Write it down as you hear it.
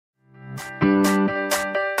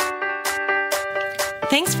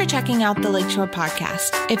Thanks for checking out the Lakeshore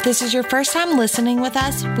Podcast. If this is your first time listening with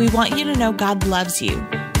us, we want you to know God loves you.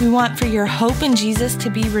 We want for your hope in Jesus to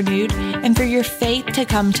be renewed and for your faith to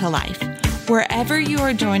come to life. Wherever you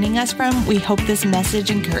are joining us from, we hope this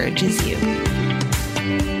message encourages you.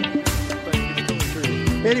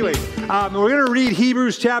 Anyway, we're going to read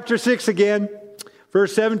Hebrews chapter 6 again.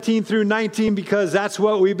 Verse 17 through 19, because that's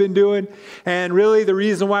what we've been doing. And really the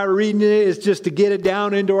reason why we're reading it is just to get it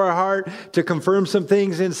down into our heart, to confirm some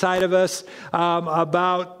things inside of us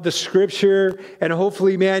about the scripture. And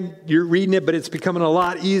hopefully, man, you're reading it, but it's becoming a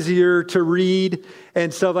lot easier to read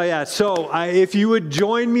and stuff like that. So if you would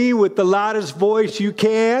join me with the loudest voice you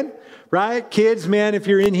can, right? Kids, man, if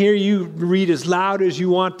you're in here, you read as loud as you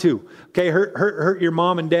want to. Okay, hurt your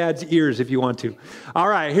mom and dad's ears if you want to. All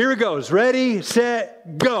right, here it goes. Ready,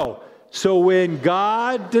 set, go. So when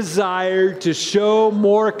God desired to show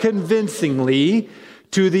more convincingly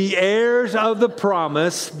to the heirs of the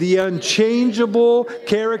promise the unchangeable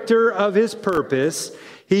character of his purpose,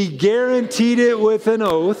 he guaranteed it with an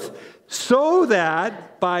oath, so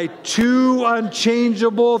that by two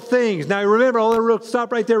unchangeable things. Now remember, I'll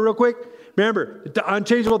stop right there real quick. Remember, the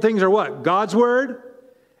unchangeable things are what? God's word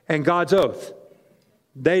and God's oath.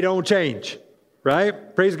 They don't change,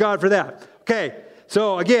 right? Praise God for that. Okay,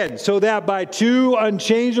 so again, so that by two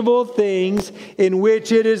unchangeable things in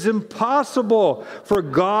which it is impossible for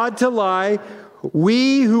God to lie,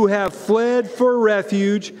 we who have fled for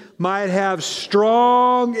refuge might have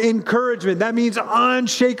strong encouragement. That means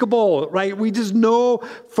unshakable, right? We just know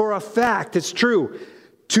for a fact, it's true,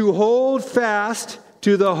 to hold fast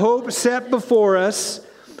to the hope set before us.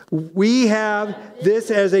 We have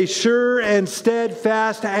this as a sure and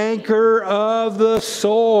steadfast anchor of the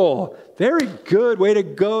soul. Very good. Way to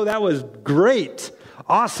go. That was great.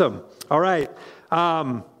 Awesome. All right.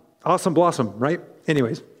 Awesome blossom, right?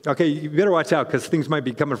 Anyways. Okay, you better watch out because things might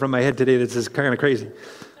be coming from my head today that's just kind of crazy.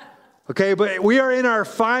 Okay, but we are in our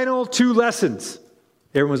final two lessons.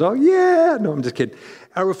 Everyone's all, yeah. No, I'm just kidding.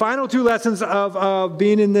 Our final two lessons of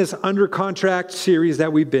being in this under contract series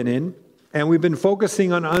that we've been in. And we've been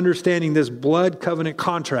focusing on understanding this blood covenant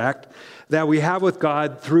contract that we have with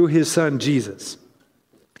God through his son, Jesus.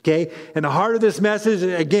 Okay? And the heart of this message,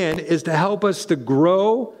 again, is to help us to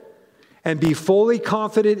grow and be fully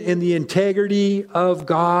confident in the integrity of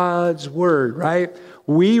God's word, right?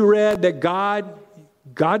 We read that God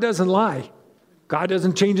doesn't lie. God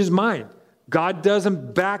doesn't change his mind. God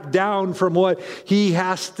doesn't back down from what he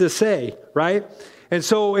has to say, right? And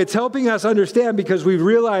so it's helping us understand because we've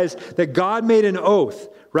realized that God made an oath,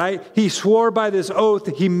 right? He swore by this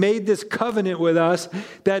oath. He made this covenant with us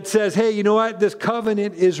that says, hey, you know what? This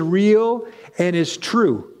covenant is real and is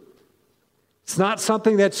true. It's not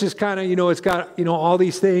something that's just kind of, it's got, all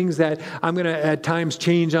these things that I'm going to at times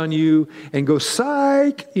change on you and go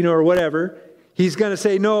psych, or whatever. He's going to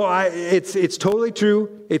say, no, it's totally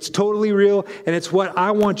true. It's totally real. And it's what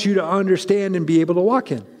I want you to understand and be able to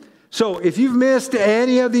walk in. So if you've missed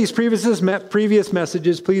any of these previous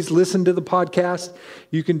messages, please listen to the podcast.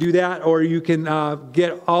 You can do that, or you can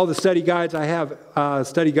get all the study guides. I have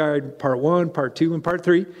study guide part 1, part 2, and part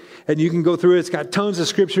 3. And you can go through it. It's got tons of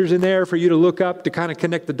scriptures in there for you to look up to kind of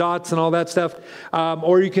connect the dots and all that stuff.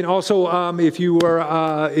 Or you can also, if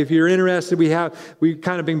you're interested, we've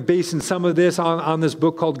kind of been basing some of this on this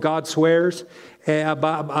book called God Swears.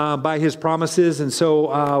 By his promises. And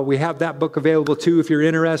so we have that book available too if you're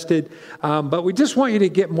interested. But we just want you to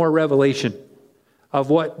get more revelation of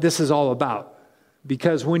what this is all about.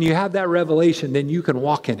 Because when you have that revelation, then you can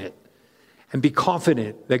walk in it and be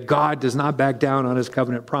confident that God does not back down on his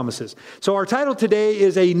covenant promises. So our title today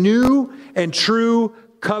is A New and True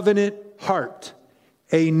Covenant Heart.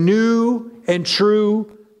 A new and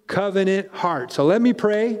true covenant heart. So let me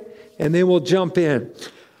pray and then we'll jump in.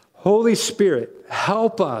 Holy Spirit,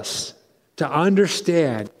 help us to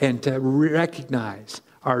understand and to recognize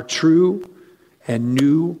our true and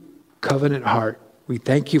new covenant heart. We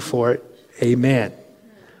thank you for it. Amen.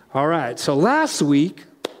 All right. So last week,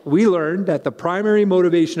 we learned that the primary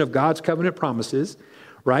motivation of God's covenant promises,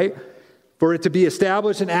 right, for it to be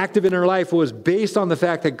established and active in our life was based on the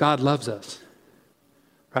fact that God loves us.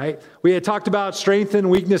 Right? We had talked about strengths and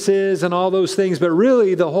weaknesses and all those things, but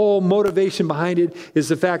really the whole motivation behind it is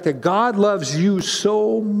the fact that God loves you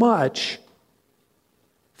so much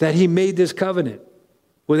that he made this covenant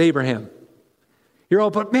with Abraham. You're all,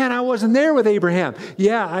 but man, I wasn't there with Abraham.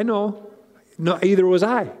 Yeah, I know. No, either was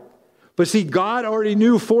I. But see, God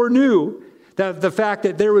already foreknew that the fact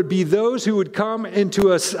that there would be those who would come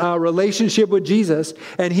into a relationship with Jesus,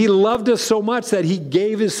 and he loved us so much that he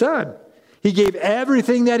gave his son. He gave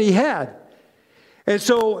everything that he had. And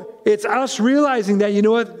so it's us realizing that, you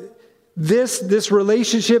know what, this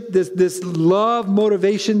relationship, this love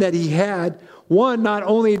motivation that he had, one, not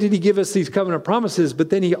only did he give us these covenant promises, but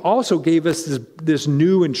then he also gave us this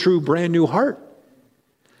new and true brand new heart.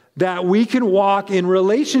 That we can walk in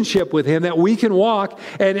relationship with him, that we can walk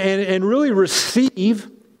and really receive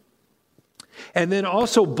and then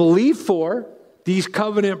also believe for these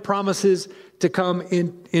covenant promises to come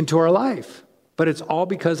into our life. But it's all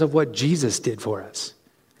because of what Jesus did for us,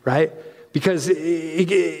 right? Because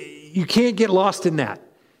you can't get lost in that.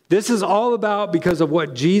 This is all about because of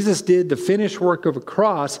what Jesus did, the finished work of a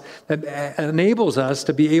cross that enables us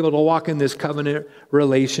to be able to walk in this covenant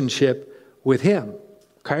relationship with him,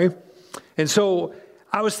 okay? And so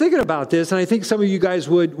I was thinking about this, and I think some of you guys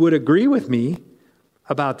would agree with me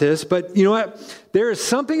about this, but you know what? There is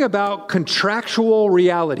something about contractual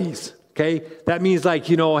realities, okay? That means like,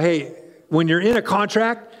 you know, hey, when you're in a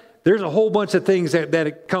contract, there's a whole bunch of things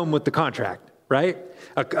that come with the contract, right?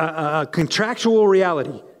 A contractual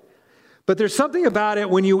reality. But there's something about it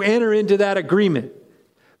when you enter into that agreement,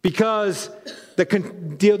 because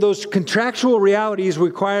those contractual realities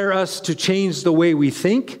require us to change the way we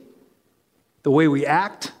think, the way we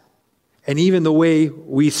act, and even the way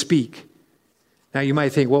we speak. Now you might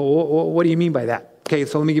think, well, what do you mean by that? Okay,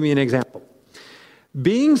 so let me give you an example.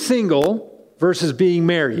 Being single versus being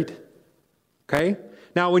married, okay?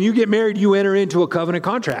 Now when you get married, you enter into a covenant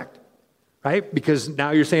contract. Right? Because now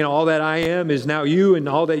you're saying all that I am is now you, and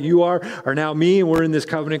all that you are now me, and we're in this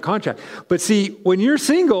covenant contract. But see, when you're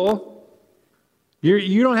single,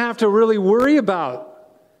 you don't have to really worry about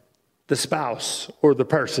the spouse or the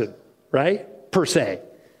person, right? Per se.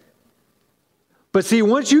 But see,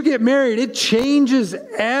 once you get married, it changes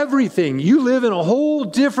everything. You live in a whole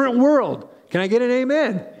different world. Can I get an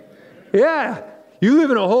amen? Yeah. You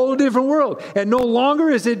live in a whole different world. And no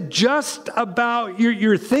longer is it just about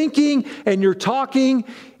your thinking and your talking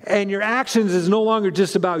and your actions is no longer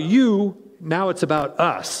just about you. Now it's about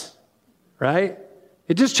us, right?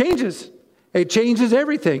 It just changes. It changes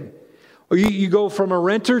everything. Or you go from a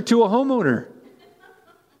renter to a homeowner,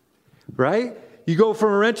 right? You go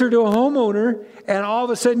from a renter to a homeowner, and all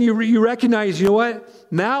of a sudden you recognize, you know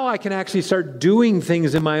what? Now I can actually start doing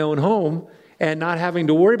things in my own home and not having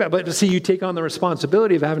to worry about it. But to see, you take on the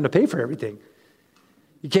responsibility of having to pay for everything.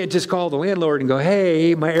 You can't just call the landlord and go,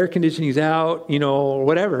 hey, my air conditioning's out, you know, or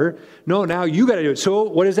whatever. No, now you got to do it. So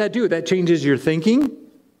what does that do? That changes your thinking.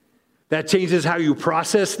 That changes how you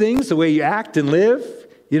process things, the way you act and live,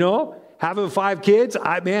 you know. Having 5 kids,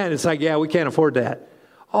 it's like, yeah, we can't afford that.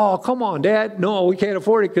 Oh, come on, Dad. No, we can't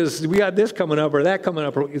afford it because we got this coming up or that coming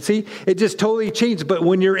up. See, it just totally changed. But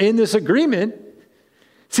when you're in this agreement,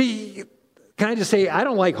 see, can I just say, I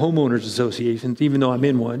don't like homeowners associations, even though I'm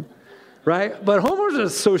in one, right? But homeowners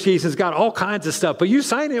associations got all kinds of stuff. But you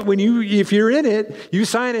sign it if you're in it, you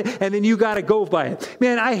sign it, and then you got to go by it.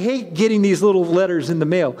 Man, I hate getting these little letters in the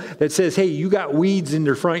mail that says, hey, you got weeds in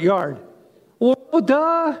your front yard. Well,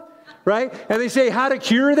 duh, right? And they say, how to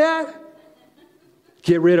cure that?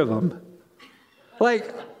 Get rid of them.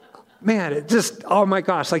 Like, man, it just, oh my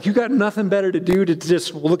gosh, like you got nothing better to do to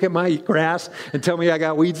just look at my grass and tell me I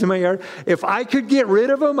got weeds in my yard. If I could get rid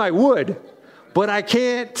of them, I would. But I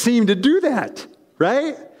can't seem to do that,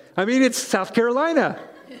 right? I mean, it's South Carolina.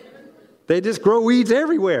 They just grow weeds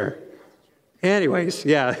everywhere. Anyways,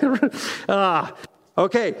 yeah.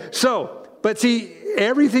 Okay, so, but see,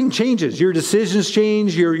 everything changes. Your decisions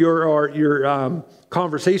change, your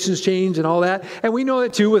conversations change and all that. And we know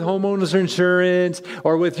that too with homeowners insurance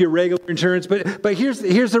or with your regular insurance. But here's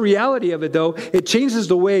the reality of it though. It changes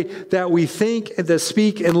the way that we think and that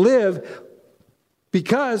speak and live,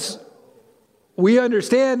 because we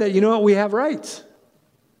understand that, you know what, we have rights.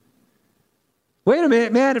 Wait a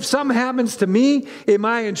minute, man, if something happens to me in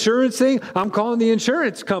my insurance thing, I'm calling the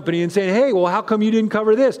insurance company and saying, hey, well, how come you didn't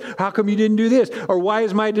cover this? How come you didn't do this? Or why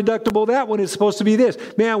is my deductible that when it's supposed to be this?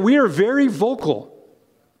 Man, we are very vocal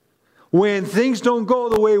when things don't go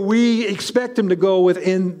the way we expect them to go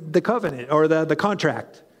within the covenant or the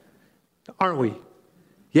contract, aren't we?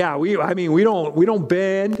 Yeah, we don't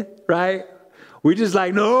bend, right? We just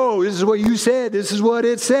like, no, this is what you said. This is what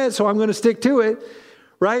it says, so I'm going to stick to it.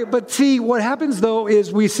 Right? But see, what happens, though,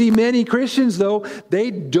 is we see many Christians, though,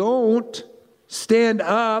 they don't stand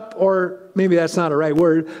up, or maybe that's not a right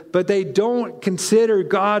word, but they don't consider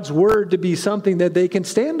God's word to be something that they can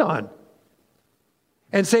stand on.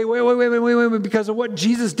 And say, wait, because of what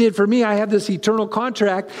Jesus did for me, I have this eternal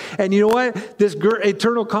contract. And you know what? This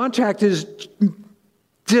eternal contract is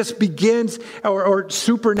just begins or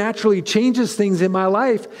supernaturally changes things in my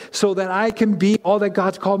life so that I can be all that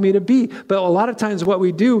God's called me to be. But a lot of times what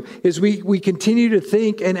we do is we continue to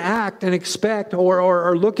think and act and expect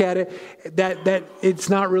or look at it that it's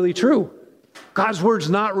not really true. God's word's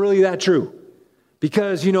not really that true.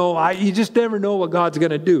 Because, you just never know what God's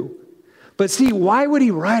going to do. But see, why would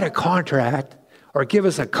he write a contract or give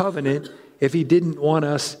us a covenant if he didn't want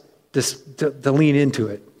us to lean into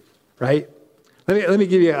it, right? Let me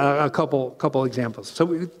give you a couple examples.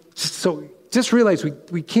 So just realize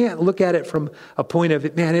we can't look at it from a point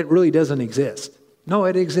of, man, it really doesn't exist. No,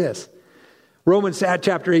 it exists. Romans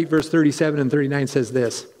chapter 8, verse 37 and 39 says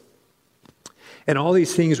this. And all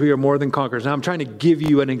these things we are more than conquerors. Now I'm trying to give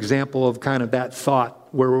you an example of kind of that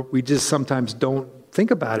thought where we just sometimes don't think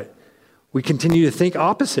about it. We continue to think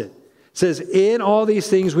opposite. It says, in all these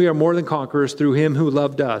things we are more than conquerors through him who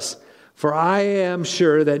loved us. For I am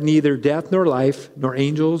sure that neither death nor life, nor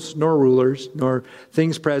angels, nor rulers, nor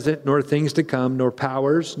things present, nor things to come, nor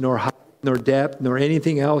powers, nor height, nor depth, nor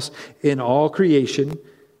anything else in all creation.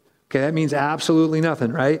 Okay, that means absolutely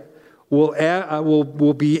nothing, right?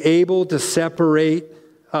 Will be able to separate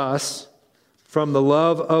us from the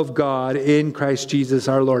love of God in Christ Jesus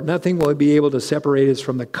our Lord. Nothing will be able to separate us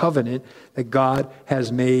from the covenant that God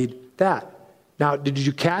has made that. Now, did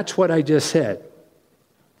you catch what I just said?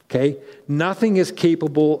 Okay? Nothing is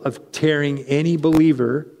capable of tearing any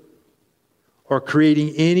believer or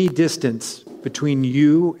creating any distance between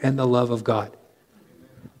you and the love of God.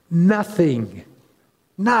 Nothing.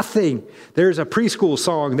 Nothing. There's a preschool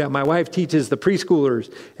song that my wife teaches the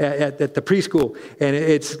preschoolers at the preschool, and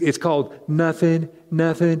it's called Nothing,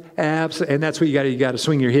 Abs, and that's what you got to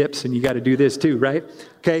swing your hips, and you got to do this too, right?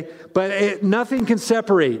 Okay, but nothing can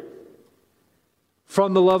separate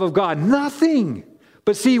from the love of God. Nothing.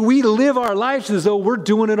 But see, we live our lives as though we're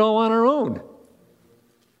doing it all on our own.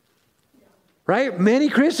 Right? Many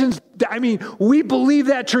Christians, we believe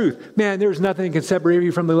that truth. Man, there's nothing that can separate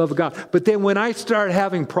you from the love of God. But then when I start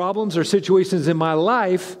having problems or situations in my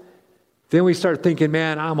life, then we start thinking,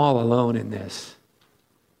 man, I'm all alone in this.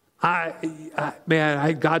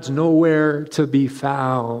 God's nowhere to be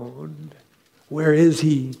found. Where is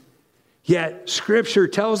he? Yet Scripture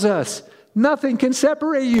tells us, nothing can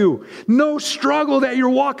separate you. No struggle that you're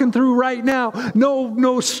walking through right now.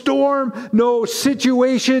 No storm, no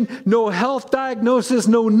situation, no health diagnosis,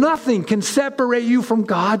 nothing can separate you from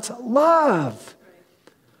God's love.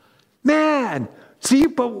 Man, see,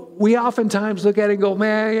 but we oftentimes look at it and go,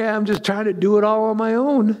 man, yeah, I'm just trying to do it all on my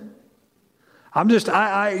own.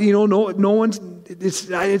 No one's,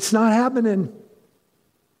 it's not happening.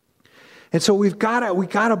 And so we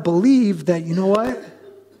gotta believe that, you know what?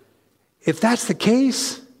 If that's the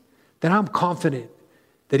case, then I'm confident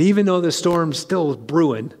that even though the storm's still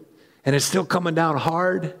brewing and it's still coming down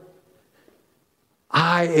hard,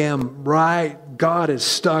 I am right. God is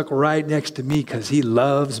stuck right next to me because he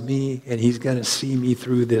loves me and he's going to see me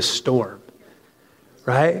through this storm.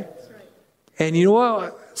 Right? And you know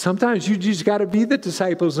what? Sometimes you just got to be the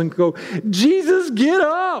disciples and go, Jesus, get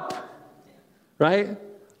up. Right?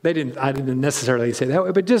 I didn't necessarily say that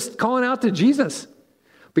way, but just calling out to Jesus.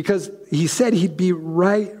 Because he said he'd be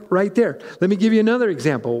right there. Let me give you another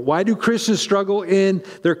example. Why do Christians struggle in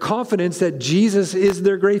their confidence that Jesus is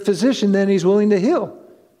their great physician that he's willing to heal?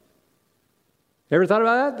 Ever thought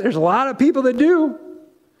about that? There's a lot of people that do.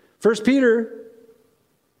 1 Peter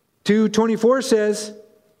 2:24 says,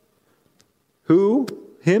 who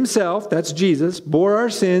himself, that's Jesus, bore our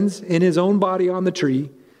sins in his own body on the tree,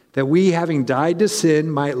 that we, having died to sin,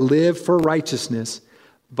 might live for righteousness,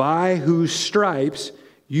 by whose stripes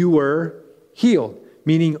you were healed,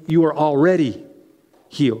 meaning you were already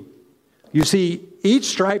healed. You see, each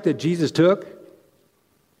stripe that Jesus took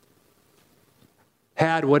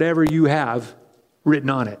had whatever you have written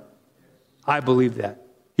on it. I believe that.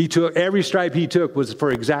 Every stripe he took was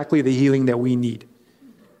for exactly the healing that we need,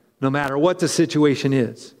 no matter what the situation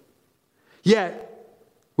is. Yet,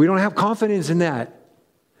 we don't have confidence in that.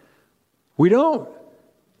 We don't.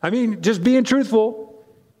 Just being truthful.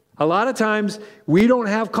 A lot of times, we don't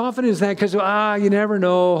have confidence in that because, you never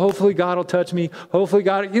know. Hopefully God will touch me. Hopefully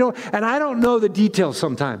God, and I don't know the details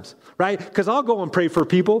sometimes, right? Because I'll go and pray for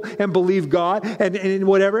people and believe God and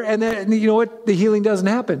whatever. And then, you know what? The healing doesn't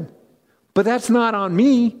happen. But that's not on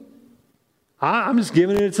me. I'm just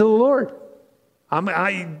giving it to the Lord.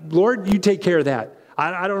 Lord, you take care of that.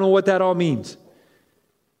 I don't know what that all means.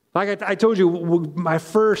 Like I told you, my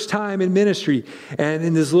first time in ministry,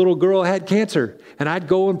 and this little girl had cancer, and I'd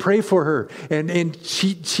go and pray for her, and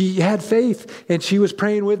she had faith, and she was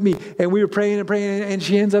praying with me, and we were praying and praying, and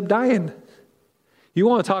she ends up dying. You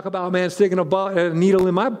want to talk about a man sticking a needle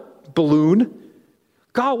in my balloon?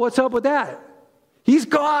 God, what's up with that? He's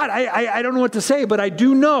God. I don't know what to say, but I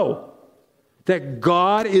do know that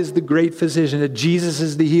God is the great physician, that Jesus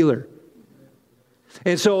is the healer.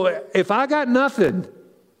 And so if I got nothing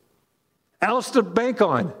else to bank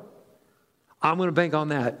on, I'm going to bank on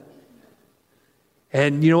that.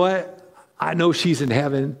 And you know what? I know she's in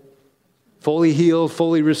heaven, fully healed,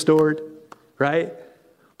 fully restored, right?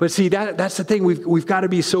 But see, that's the thing. We've got to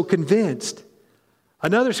be so convinced.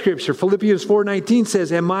 Another scripture, Philippians 4:19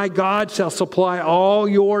 says, and my God shall supply all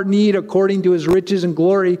your need according to his riches and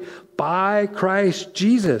glory by Christ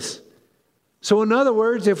Jesus. So in other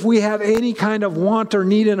words, if we have any kind of want or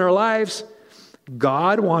need in our lives,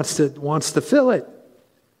 God wants to fill it.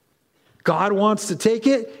 God wants to take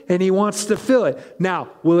it and he wants to fill it. Now,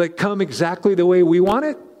 will it come exactly the way we want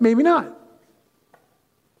it? Maybe not.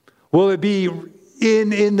 Will it be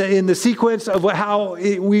in the sequence of how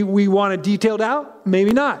we want it detailed out?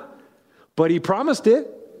 Maybe not. But he promised it,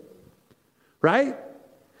 right?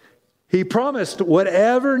 He promised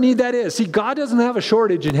whatever need that is. See, God doesn't have a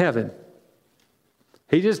shortage in heaven.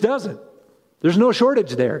 He just doesn't. There's no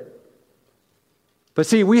shortage there. But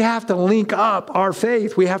see, we have to link up our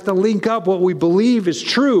faith. We have to link up what we believe is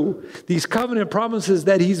true, these covenant promises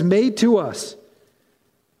that he's made to us.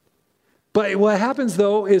 But what happens,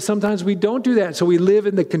 though, is sometimes we don't do that. So we live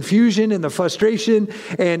in the confusion and the frustration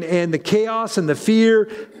and the chaos and the fear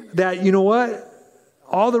that, you know what,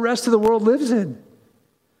 all the rest of the world lives in.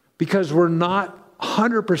 Because we're not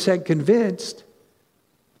 100% convinced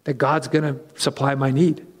that God's going to supply my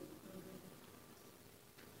need.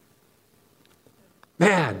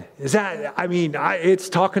 Man, it's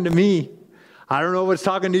talking to me. I don't know if it's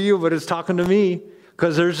talking to you, but it's talking to me.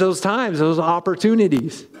 Because there's those times, those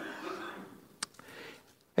opportunities.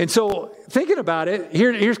 And so thinking about it,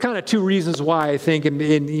 here's kind of two reasons why I think,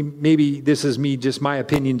 and maybe this is me, just my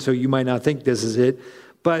opinion, so you might not think this is it.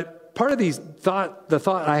 But part of the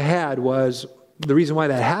thought I had was, the reason why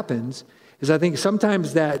that happens is I think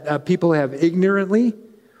sometimes that people have ignorantly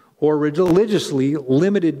or religiously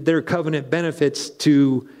limited their covenant benefits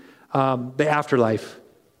to the afterlife,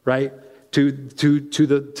 right? To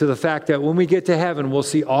the fact that when we get to heaven, we'll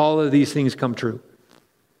see all of these things come true.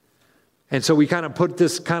 And so we kind of put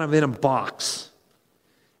this kind of in a box.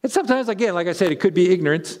 And sometimes, again, like I said, it could be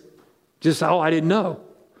ignorance. Just, I didn't know.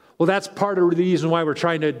 Well, that's part of the reason why we're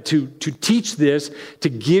trying to teach this, to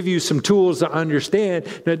give you some tools to understand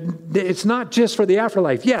that it's not just for the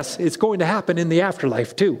afterlife. Yes, it's going to happen in the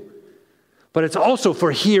afterlife too. But it's also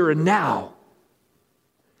for here and now.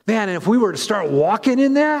 Man, and if we were to start walking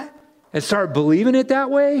in that and start believing it that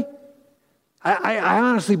way, I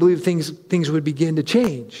honestly believe things would begin to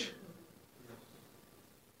change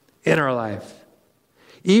in our life.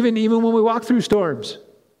 Even when we walk through storms,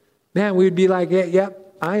 man, we'd be like,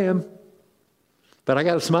 yep, I am. But I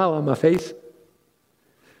got a smile on my face.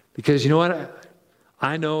 Because you know what?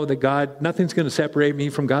 I know that nothing's going to separate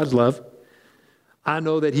me from God's love. I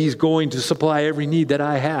know that he's going to supply every need that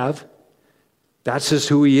I have. That's just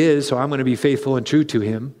who he is, so I'm going to be faithful and true to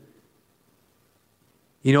him.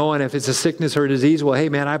 You know, and if it's a sickness or a disease, well, hey,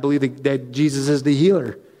 man, I believe that Jesus is the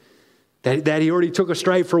healer. That he already took a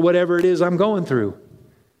stripe for whatever it is I'm going through.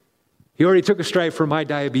 He already took a stripe for my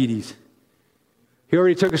diabetes. He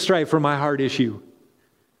already took a stripe for my heart issue.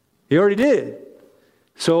 He already did.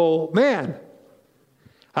 So, man,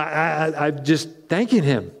 I'm just thanking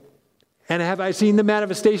him. And have I seen the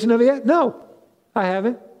manifestation of it yet? No, I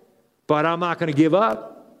haven't. But I'm not going to give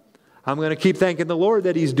up. I'm going to keep thanking the Lord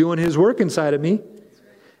that he's doing his work inside of me.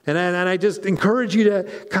 And I just encourage you to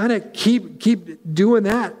kind of keep doing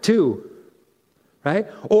that too. Right?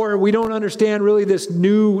 Or we don't understand really this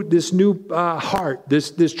new heart,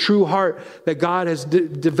 this true heart that God has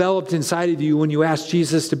developed inside of you when you ask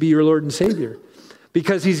Jesus to be your Lord and Savior.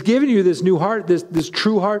 Because he's given you this new heart, this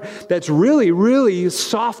true heart that's really, really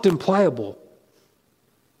soft and pliable.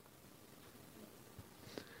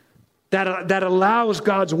 That allows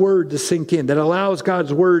God's word to sink in, that allows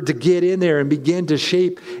God's word to get in there and begin to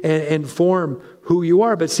shape and form who you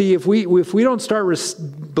are. But see, if we don't start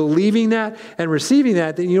believing that and receiving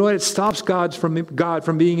that, then you know what? It stops God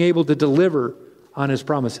from being able to deliver on his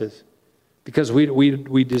promises. Because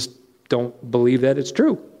we just don't believe that it's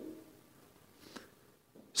true.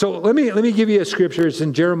 So let me give you a scripture. It's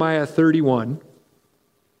in Jeremiah 31.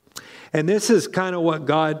 And this is kind of what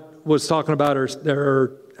God was talking about,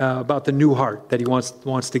 or about the new heart that he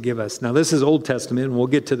wants to give us. Now, this is Old Testament, and we'll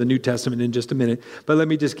get to the New Testament in just a minute. But let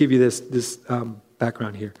me just give you this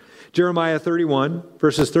background here. Jeremiah 31,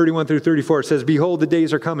 verses 31 through 34, it says, "Behold, the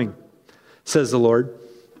days are coming, says the Lord,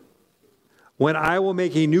 when I will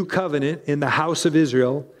make a new covenant in the house of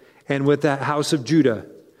Israel and with the house of Judah,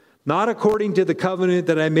 not according to the covenant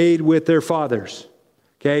that I made with their fathers.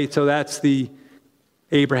 Okay, so that's the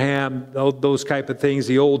Abraham, those type of things,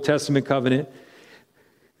 the Old Testament covenant.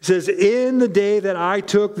 It says, in the day that I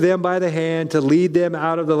took them by the hand to lead them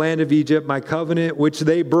out of the land of Egypt, my covenant which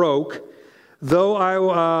they broke, though I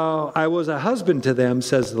was a husband to them,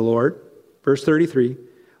 says the Lord. Verse 33.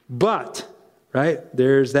 But, right,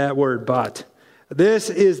 there's that word, but. This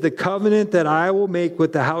is the covenant that I will make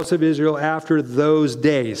with the house of Israel after those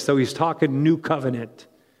days. So he's talking new covenant,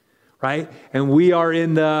 right? And we are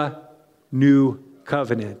in the new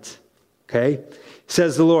covenant, okay?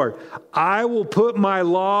 Says the Lord, I will put my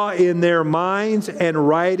law in their minds and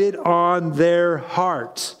write it on their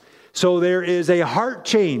hearts. So there is a heart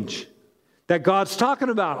change that God's talking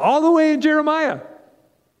about all the way in Jeremiah,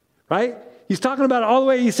 right? He's talking about it all the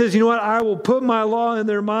way. He says, you know what? I will put my law in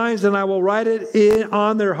their minds and I will write it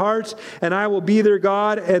on their hearts, and I will be their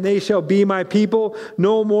God and they shall be my people.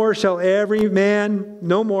 No more shall every man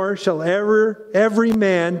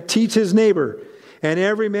teach his neighbor and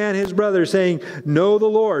every man his brother, saying, know the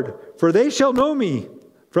Lord, for they shall know me,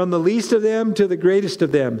 from the least of them to the greatest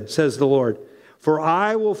of them, says the Lord. For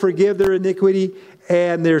I will forgive their iniquity,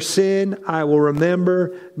 and their sin I will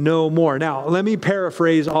remember no more. Now, let me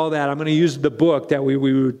paraphrase all that. I'm going to use the book that we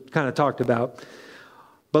kind of talked about.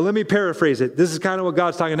 But let me paraphrase it. This is kind of what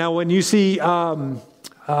God's talking. Now, when you see,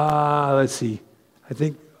 let's see. I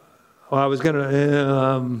think, well, I was going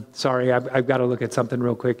to, sorry, I've got to look at something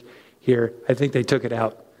real quick here. I think they took it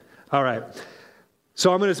out. All right.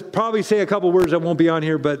 So I'm going to probably say a couple words that won't be on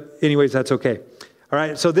here, but anyways, that's okay. All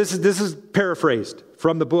right. So this is paraphrased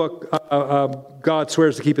from the book, God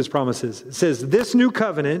Swears to Keep His Promises. It says, this new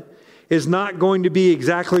covenant is not going to be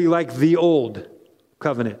exactly like the old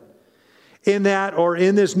covenant. In that, or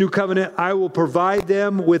in this new covenant, I will provide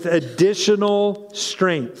them with additional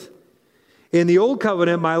strength. In the old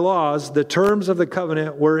covenant, my laws, the terms of the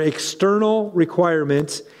covenant, were external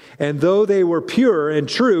requirements, and though they were pure and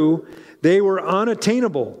true, they were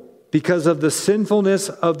unattainable because of the sinfulness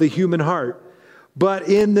of the human heart. But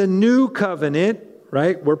in the new covenant,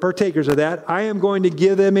 right, we're partakers of that, I am going to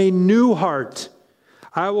give them a new heart.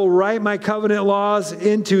 I will write my covenant laws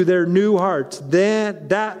into their new hearts. Then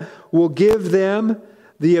that will give them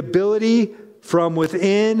the ability from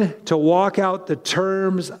within to walk out the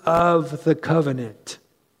terms of the covenant.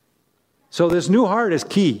 So this new heart is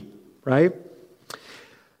key, right?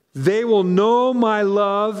 They will know my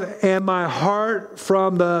love and my heart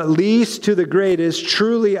from the least to the greatest.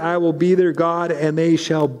 Truly, I will be their God, and they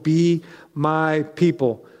shall be my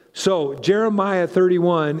people. So Jeremiah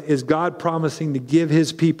 31 is God promising to give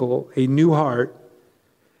his people a new heart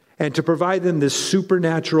and to provide them this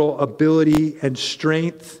supernatural ability and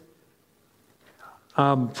strength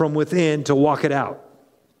from within to walk it out.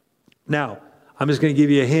 Now, I'm just going to give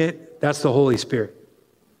you a hint. That's the Holy Spirit.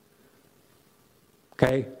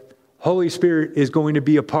 Okay? Holy Spirit is going to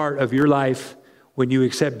be a part of your life when you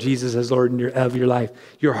accept Jesus as Lord of your life.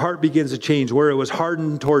 Your heart begins to change. Where it was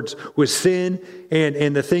hardened with sin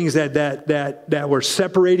and the things that were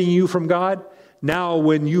separating you from God. Now,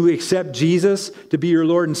 when you accept Jesus to be your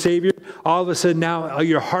Lord and Savior, all of a sudden now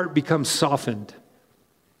your heart becomes softened.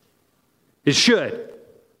 It should,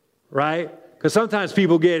 right? Because sometimes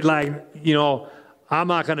people get like, I'm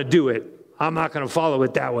not going to do it. I'm not going to follow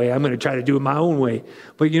it that way. I'm going to try to do it my own way.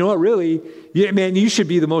 But you know what, really? You should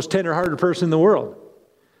be the most tender-hearted person in the world.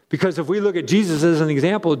 Because if we look at Jesus as an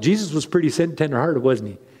example, Jesus was pretty tender-hearted, wasn't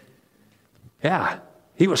he? Yeah,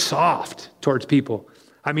 he was soft towards people.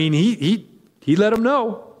 I mean, he let them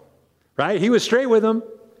know, right? He was straight with them.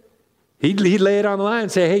 He'd lay it on the line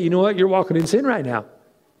and say, hey, you know what? You're walking in sin right now,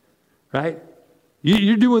 right?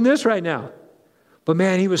 You're doing this right now. But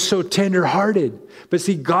man, he was so tender-hearted. But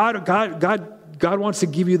see, God wants to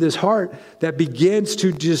give you this heart that begins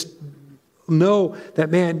to just know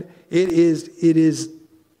that, man, it is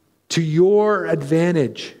to your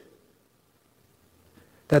advantage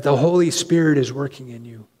that the Holy Spirit is working in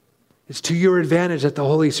you. It's to your advantage that the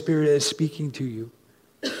Holy Spirit is speaking to you.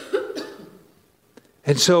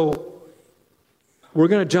 And so we're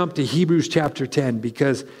going to jump to Hebrews chapter 10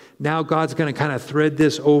 because now God's going to kind of thread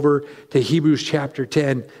this over to Hebrews chapter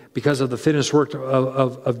 10 because of the finished work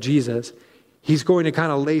of Jesus. He's going to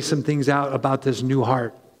kind of lay some things out about this new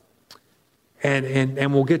heart.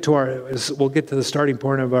 And we'll get to the starting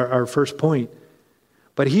point of our first point.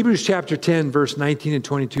 But Hebrews chapter 10, verse 19 and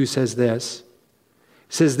 22 says this.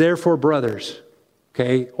 It says, therefore, brothers,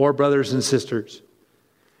 okay, or brothers and sisters,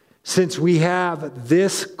 since we have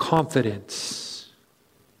this confidence.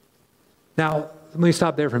 Now, let me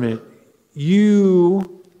stop there for a minute.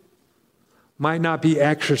 you might not be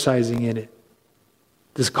exercising in it,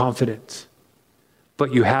 this confidence,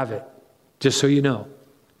 but you have it, just so you know.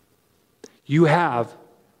 You have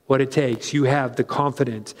what it takes. You have the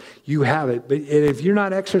confidence. You have it. But if you're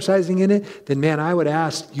not exercising in it, then man, I would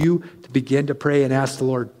ask you to begin to pray and ask the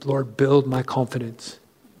Lord, build my confidence.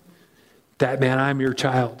 That, man, I'm your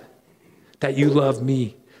child. That you love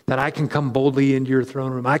me. That I can come boldly into your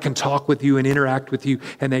throne room. I can talk with you and interact with you,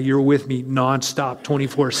 and that you're with me nonstop,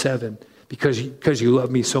 24/7, because you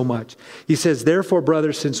love me so much. He says, therefore,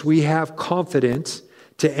 brothers, since we have confidence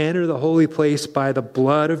to enter the holy place by the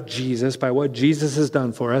blood of Jesus, by what Jesus has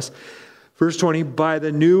done for us. Verse 20, by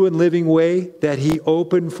the new and living way that he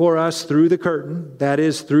opened for us through the curtain, that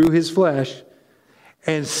is, through his flesh.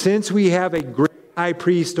 And since we have a great high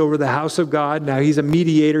priest over the house of God, now he's a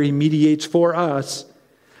mediator, he mediates for us,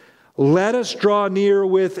 let us draw near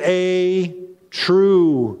with a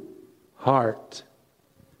true heart.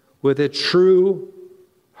 With a true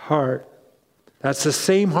heart. That's the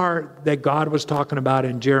same heart that God was talking about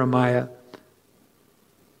in Jeremiah.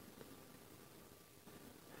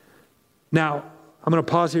 Now, I'm going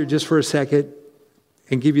to pause here just for a second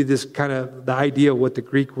and give you this kind of the idea of what the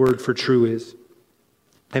Greek word for true is.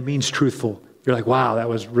 It means truthful. You're like, wow, that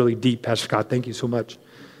was really deep, Pastor Scott. Thank you so much.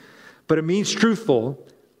 But it means truthful.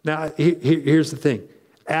 Now, here's the thing.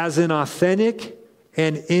 As in authentic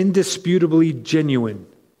and indisputably genuine.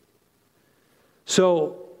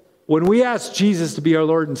 So, when we ask Jesus to be our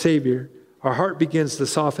Lord and Savior, our heart begins to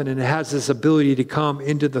soften, and it has this ability to come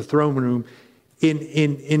into the throne room in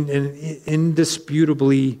an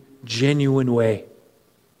indisputably genuine way.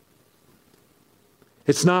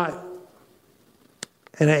 It's not,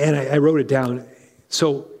 and I wrote it down.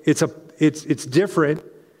 So it's different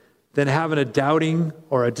than having a doubting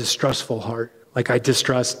or a distrustful heart. Like, I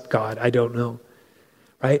distrust God. I don't know,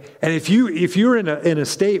 right? And if you're in a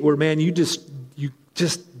state where, man, you just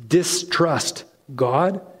distrust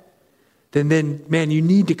God, then man, you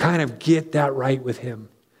need to kind of get that right with him,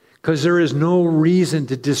 because there is no reason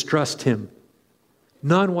to distrust him.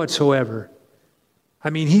 None whatsoever. I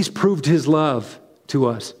mean, he's proved his love to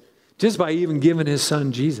us just by even giving his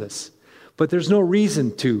son Jesus. But there's no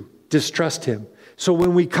reason to distrust him. So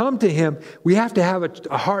when we come to him, we have to have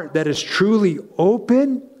a heart that is truly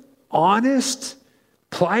open, honest,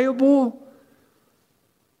 pliable,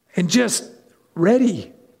 and just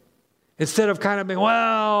ready. Instead of kind of being,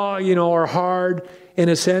 or hard in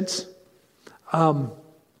a sense.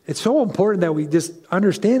 It's so important that we just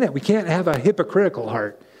understand that we can't have a hypocritical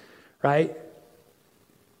heart, right?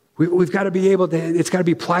 We've got to be able to, it's got to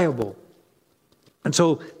be pliable. And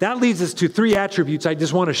so that leads us to three attributes I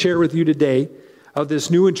just want to share with you today of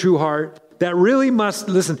this new and true heart that really must,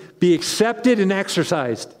 be accepted and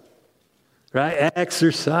exercised, right?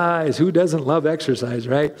 Exercise. Who doesn't love exercise,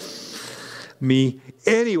 right? Me.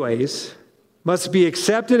 Anyways, must be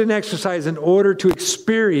accepted and exercised in order to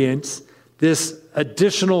experience this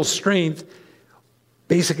additional strength,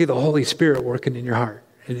 basically the Holy Spirit working in your heart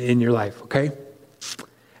and in your life, okay?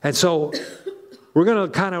 And so we're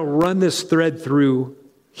going to kind of run this thread through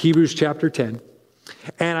Hebrews chapter 10.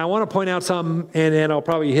 And I want to point out something, and I'll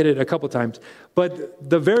probably hit it a couple times. But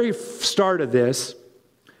the very start of this,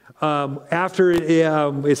 after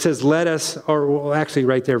it says, let us, actually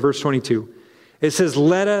right there, verse 22. It says,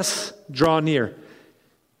 let us draw near.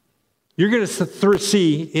 You're going to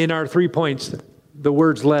see in our 3 points the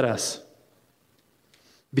words let us.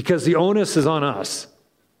 Because the onus is on us.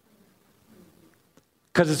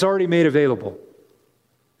 Because it's already made available.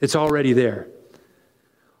 It's already there.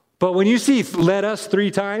 But when you see let us 3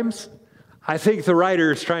 times, I think the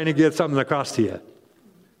writer is trying to get something across to you.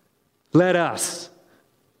 Let us.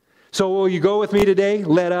 So will you go with me today?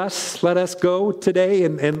 Let us go today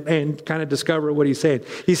and kind of discover what he's saying.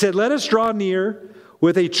 He said, let us draw near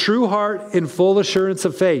with a true heart in full assurance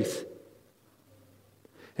of faith.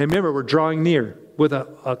 And remember, we're drawing near with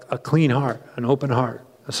a clean heart, an open heart,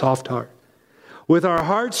 a soft heart. With our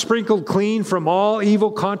hearts sprinkled clean from all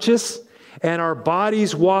evil conscience and our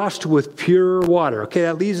bodies washed with pure water. Okay,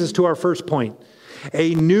 that leads us to our first point.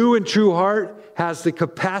 A new and true heart has the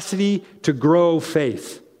capacity to grow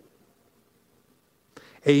faith.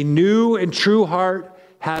 A new and true heart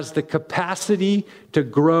has the capacity to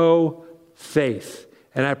grow faith.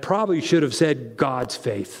 And I probably should have said God's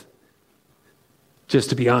faith, just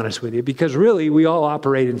to be honest with you, because really we all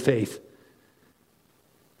operate in faith.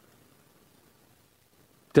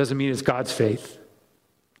 Doesn't mean it's God's faith,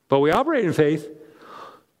 but we operate in faith.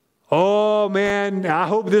 Oh man, I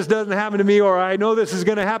hope this doesn't happen to me, or I know this is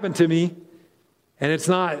going to happen to me. And it's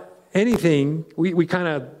not anything. We kind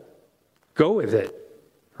of go with it.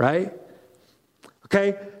 Right?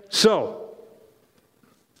 Okay, so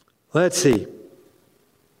let's see.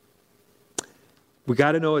 We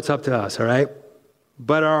got to know it's up to us, all right?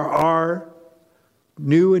 But our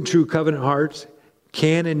new and true covenant hearts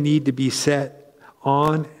can and need to be set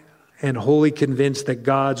on and wholly convinced that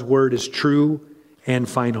God's word is true and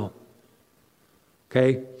final.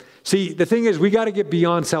 Okay? See, the thing is, we got to get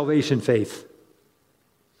beyond salvation faith.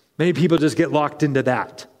 Many people just get locked into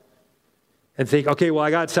that and think, okay, well,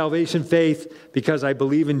 I got salvation faith because I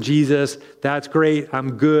believe in Jesus. That's great.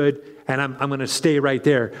 I'm good. And I'm going to stay right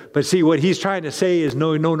there. But see, what he's trying to say is,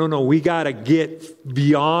 no. We got to get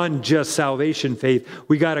beyond just salvation faith.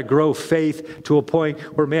 We got to grow faith to a point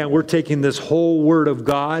where, man, we're taking this whole word of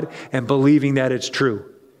God and believing that it's true.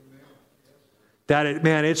 That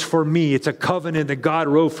it's for me. It's a covenant that God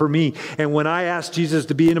wrote for me. And when I asked Jesus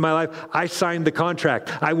to be into my life, I signed the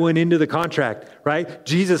contract. I went into the contract, right?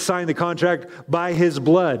 Jesus signed the contract by his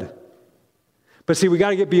blood. But see, we got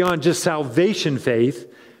to get beyond just salvation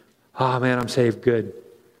faith. Oh man, I'm saved, good.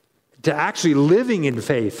 To actually living in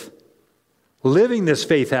faith. Living this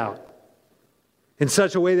faith out. In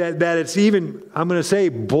such a way that it's even, I'm going to say,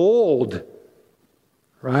 bold.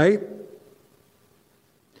 Right?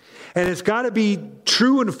 And it's got to be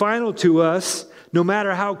true and final to us, no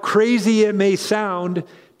matter how crazy it may sound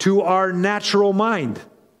to our natural mind.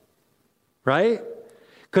 Right?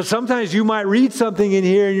 Because sometimes you might read something in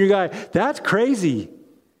here and you're like, that's crazy.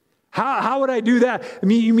 How would I do that?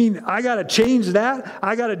 You mean I got to change that?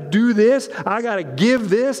 I got to do this? I got to give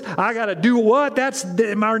this? I got to do what? That's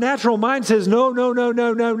our natural mind says, no.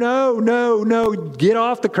 Get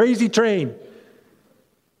off the crazy train.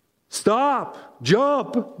 Stop,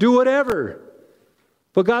 jump, do whatever.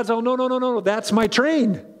 But God's all, no, that's my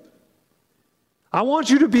train. I want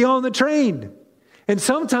you to be on the train. And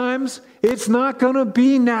sometimes it's not going to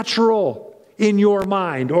be natural in your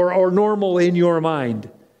mind or normal in your mind.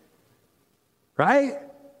 Right?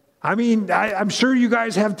 I'm sure you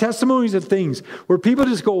guys have testimonies of things where people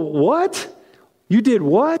just go, what? You did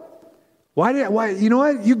what? Why? You know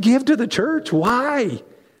what? You give to the church. Why?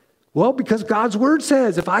 Well, because God's word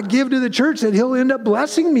says if I give to the church, that he'll end up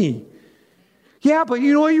blessing me. Yeah, but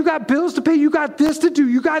you know what? You got bills to pay. You got this to do.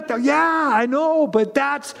 Yeah, I know. But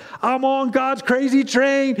I'm on God's crazy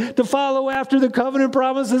train to follow after the covenant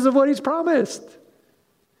promises of what he's promised.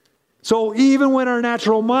 So even when our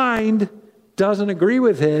natural mind doesn't agree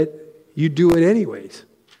with it, you do it anyways.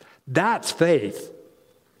 That's faith.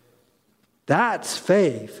 That's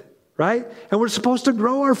faith, right? And we're supposed to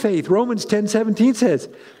grow our faith. Romans 10:17 says,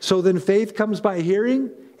 so then faith comes by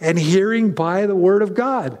hearing, and hearing by the word of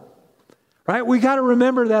God. Right? We got to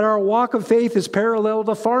remember that our walk of faith is parallel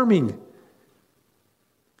to farming.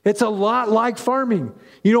 It's a lot like farming.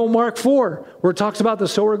 Mark 4, where it talks about the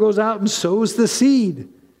sower goes out and sows the seed.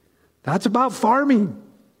 That's about farming.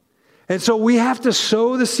 And so we have to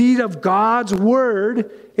sow the seed of God's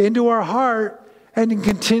word into our heart and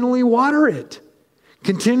continually water it.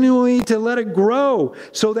 Continually to let it grow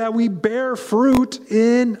so that we bear fruit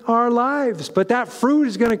in our lives. But that fruit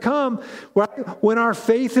is going to come when our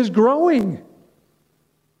faith is growing.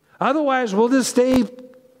 Otherwise, we'll just stay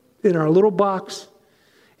in our little box,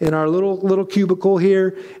 in our little cubicle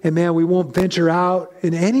here, and man, we won't venture out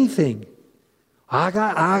in anything. I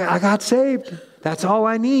got saved. That's all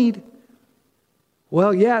I need.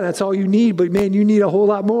 Well, yeah, that's all you need, but man, you need a whole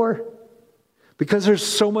lot more. Because there's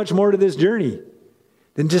so much more to this journey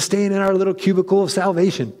than just staying in our little cubicle of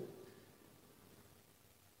salvation.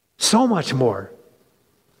 So much more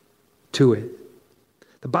to it.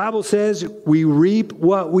 The Bible says we reap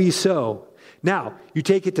what we sow. Now, you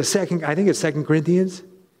take it to 2 Corinthians,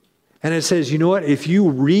 and it says, you know what? If you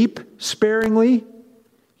reap sparingly,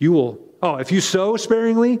 if you sow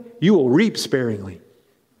sparingly, you will reap sparingly.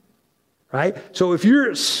 Right? So if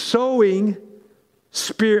you're sowing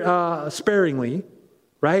sparingly,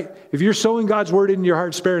 right? If you're sowing God's word into your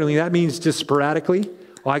heart sparingly, that means just sporadically.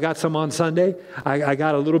 Oh, I got some on Sunday. I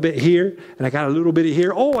got a little bit here, and I got a little bit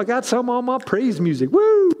here. Oh, I got some on my praise music.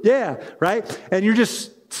 Woo! Yeah, right? And you're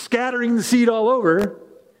just scattering the seed all over.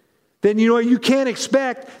 Then you can't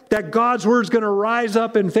expect that God's word's going to rise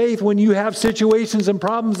up in faith when you have situations and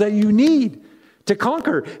problems that you need to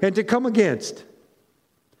conquer and to come against.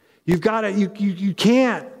 You've got to, you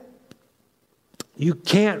can't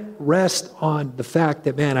rest on the fact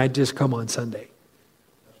that, man, I just come on Sunday.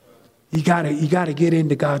 You got to get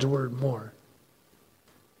into God's word more.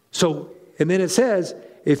 So, and then it says,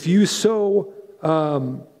 if you sow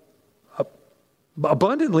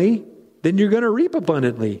abundantly, then you're going to reap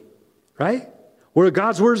abundantly, right? Where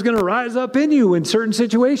God's word is going to rise up in you in certain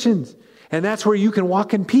situations. And that's where you can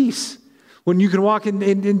walk in peace. When you can walk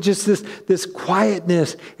in just this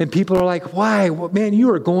quietness and people are like, why? Well, man,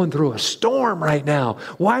 you are going through a storm right now.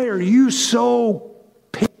 Why are you so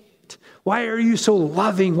patient? Why are you so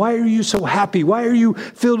loving? Why are you so happy? Why are you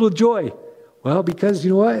filled with joy? Well, because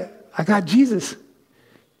you know what? I got Jesus.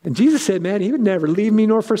 And Jesus said, man, he would never leave me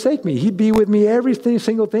nor forsake me. He'd be with me every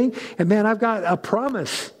single thing. And man, I've got a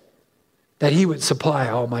promise that he would supply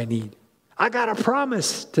all my need. I got a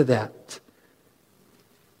promise to that.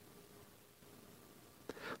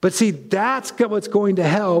 But see, that's what's going to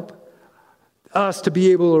help us to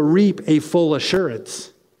be able to reap a full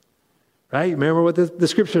assurance. Right? Remember what the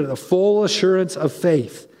scripture, the full assurance of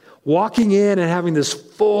faith. Walking in and having this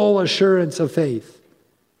full assurance of faith.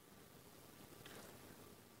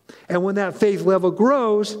 And when that faith level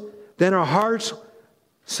grows, then our hearts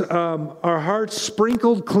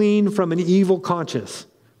sprinkled clean from an evil conscience.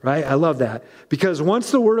 Right? I love that. Because once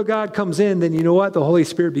the Word of God comes in, then you know what? The Holy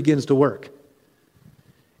Spirit begins to work.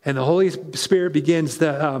 And the Holy Spirit begins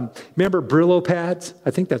to, remember Brillo pads?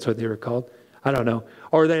 I think that's what they were called. I don't know.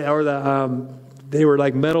 They were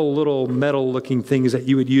like little metal looking things that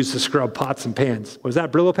you would use to scrub pots and pans. Was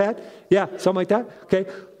that Brillo pad? Yeah, something like that. Okay.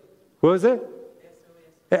 What was it?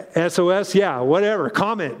 SOS, yeah, whatever,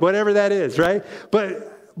 comment, whatever that is, right?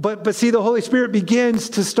 But see, the Holy Spirit begins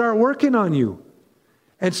to start working on you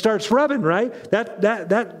and starts rubbing, right?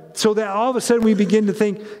 So that all of a sudden we begin to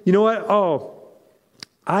think, you know what?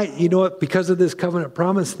 You know what? Because of this covenant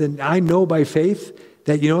promise, then I know by faith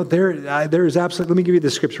that, you know, there is absolutely, let me give you the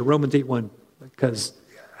scripture, Romans 8:1, because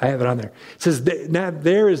I have it on there. It says,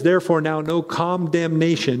 there is therefore now no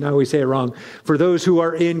condemnation, I always say it wrong, for those who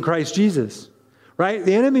are in Christ Jesus. Right?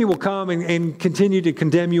 The enemy will come and continue to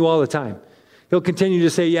condemn you all the time. He'll continue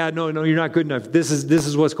to say, yeah, no, you're not good enough. This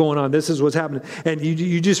is what's going on. This is what's happening. And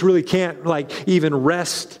you just really can't even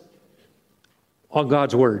rest on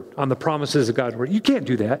God's word, on the promises of God's word. You can't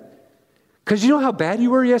do that. Because you know how bad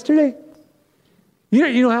you were yesterday?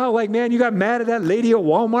 You know how, man, you got mad at that lady at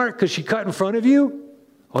Walmart because she cut in front of you?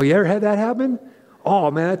 Oh, you ever had that happen?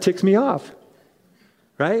 Oh, man, that ticks me off.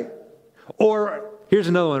 Right? Or here's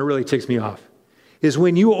another one that really ticks me off. Is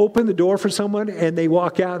when you open the door for someone and they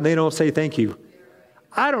walk out and they don't say thank you.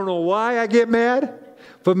 I don't know why I get mad,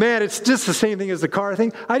 but man, it's just the same thing as the car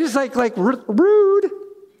thing. I just like rude.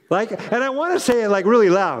 And I want to say it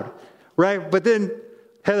really loud, right? But then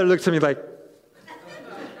Heather looks at me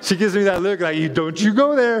she gives me that look don't you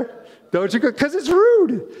go there. Don't you go? Because it's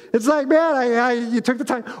rude. It's like, man, you took the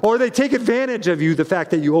time. Or they take advantage of you, the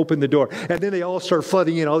fact that you opened the door. And then they all start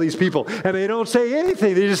flooding in, all these people. And they don't say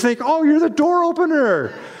anything. They just think, oh, you're the door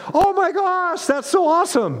opener. Oh, my gosh, that's so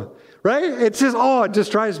awesome. Right? It's just, it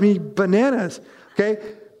just drives me bananas.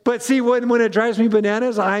 Okay? But see, when it drives me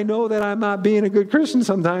bananas, I know that I'm not being a good Christian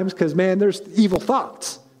sometimes because, man, there's evil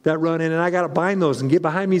thoughts that run in. And I got to bind those and get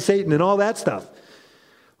behind me, Satan, and all that stuff.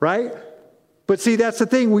 Right? But see, that's the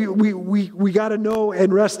thing. We got to know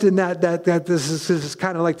and rest in that this is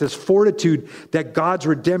kind of like this fortitude that God's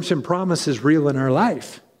redemption promise is real in our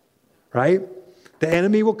life, right? The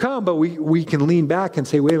enemy will come, but we can lean back and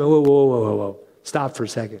say, wait a minute, whoa. Stop for a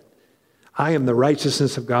second. I am the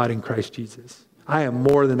righteousness of God in Christ Jesus. I am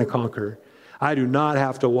more than a conqueror. I do not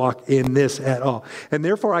have to walk in this at all. And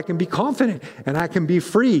therefore, I can be confident and I can be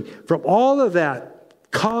free from all of that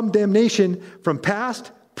condemnation from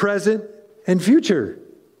past, present, and future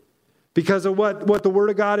because of what the Word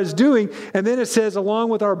of God is doing. And then it says, along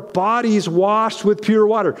with our bodies washed with pure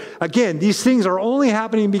water. Again, these things are only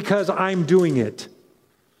happening because I'm doing it.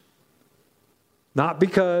 Not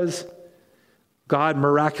because God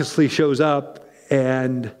miraculously shows up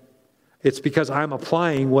and it's because I'm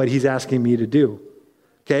applying what he's asking me to do.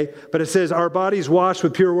 Okay? But it says our bodies washed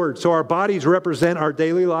with pure word. So our bodies represent our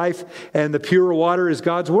daily life and the pure water is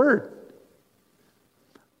God's word.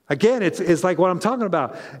 Again, it's like what I'm talking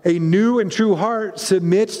about. A new and true heart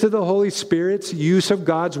submits to the Holy Spirit's use of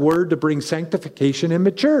God's word to bring sanctification and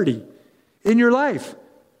maturity in your life.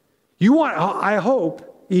 I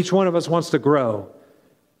hope each one of us wants to grow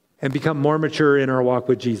and become more mature in our walk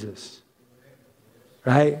with Jesus.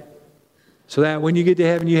 Right? So that when you get to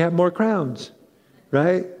heaven, you have more crowns.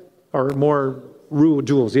 Right? Or more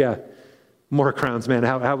jewels, yeah. More crowns, man.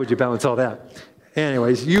 How would you balance all that?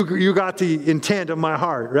 Anyways, you got the intent of my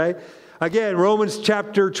heart, right? Again, Romans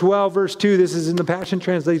chapter 12, verse 2, this is in the Passion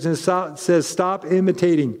Translation, it says, stop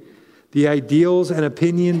imitating the ideals and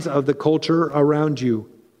opinions of the culture around you,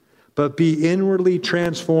 but be inwardly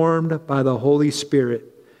transformed by the Holy Spirit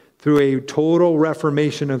through a total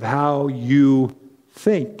reformation of how you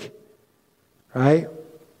think, right?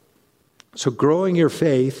 So growing your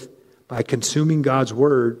faith by consuming God's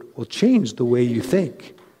word will change the way you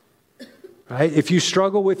think. right? If you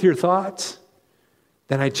struggle with your thoughts,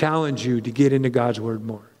 then I challenge you to get into God's word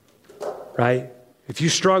more, right? If you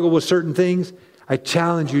struggle with certain things, I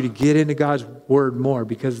challenge you to get into God's word more,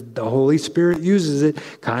 because the Holy Spirit uses it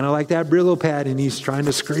kind of like that Brillo pad, and he's trying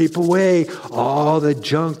to scrape away all the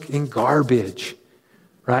junk and garbage,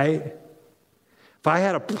 right? If I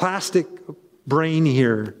had a plastic brain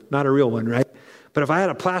here, not a real one, right? But if I had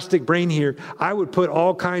a plastic brain here, I would put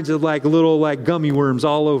all kinds of little gummy worms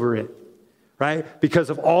all over it, right? Because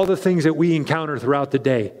of all the things that we encounter throughout the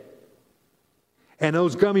day. And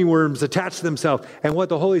those gummy worms attach themselves. And what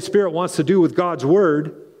the Holy Spirit wants to do with God's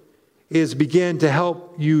word is begin to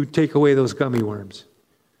help you take away those gummy worms,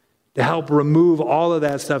 to help remove all of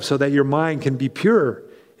that stuff so that your mind can be pure.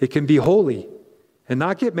 It can be holy, and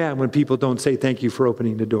not get mad when people don't say thank you for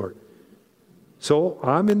opening the door. So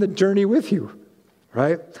I'm in the journey with you,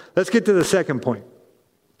 right? Let's get to the second point,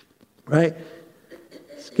 right?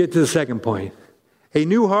 Let's get to the second point. A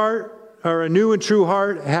new heart, or a new and true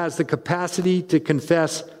heart, has the capacity to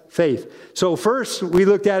confess faith. So first, we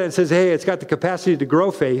looked at it and says, hey, it's got the capacity to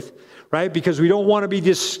grow faith, right? Because we don't want to be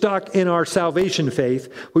just stuck in our salvation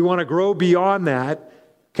faith. We want to grow beyond that,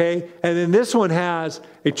 okay? And then this one has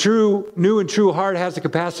a new and true heart has the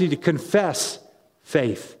capacity to confess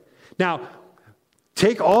faith. Now,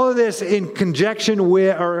 take all of this in conjunction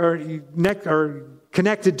with, or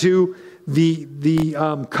connected to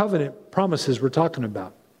the covenant promises we're talking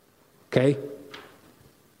about. Okay?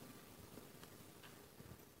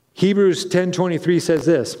 Hebrews 10:23 says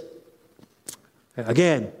this.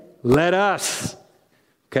 Again, let us.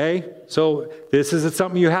 Okay? So this isn't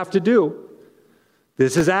something you have to do.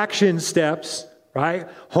 This is action steps, right?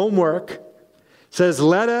 Homework. It says,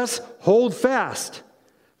 let us hold fast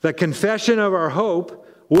the confession of our hope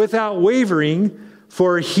without wavering,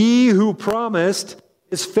 for he who promised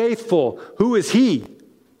is faithful. Who is he?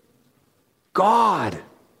 God.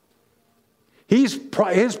 He's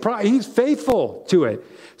faithful to it.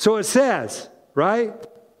 So it says, right?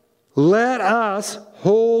 Let us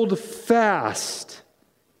hold fast.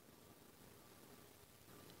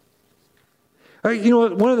 You know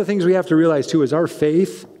what? One of the things we have to realize too is our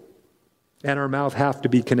faith and our mouth have to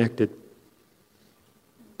be connected.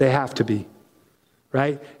 They have to be,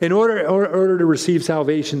 right? In order to receive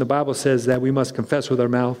salvation, the Bible says that we must confess with our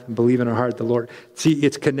mouth and believe in our heart the Lord. See,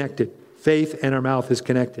 it's connected. Faith and our mouth is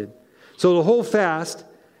connected. So to hold fast,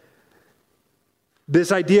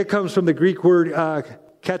 this idea comes from the Greek word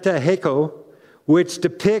kataheko, which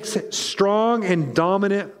depicts strong and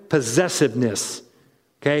dominant possessiveness.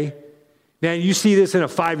 Okay? Now, you see this in a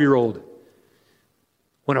 5-year-old.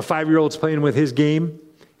 When a 5-year-old's playing with his game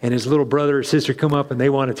and his little brother or sister come up and they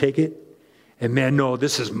want to take it. And man, no,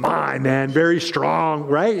 this is mine, man. Very strong,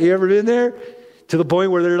 right? You ever been there? To the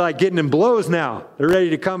point where they're like getting in blows now. They're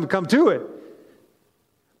ready to come to it.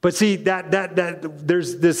 But see, that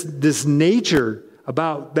there's this nature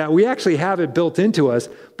about that. We actually have it built into us.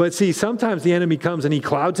 But see, sometimes the enemy comes and he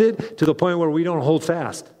clouds it to the point where we don't hold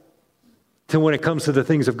fast to when it comes to the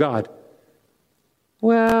things of God.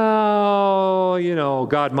 Well,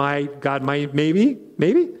 God might,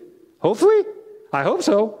 maybe, hopefully. I hope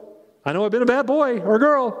so. I know I've been a bad boy or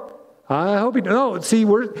girl. I hope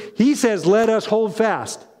he says, let us hold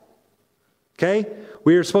fast. Okay?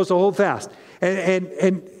 We are supposed to hold fast.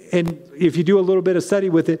 And if you do a little bit of study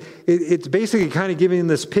with it, it's basically kind of giving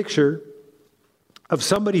this picture of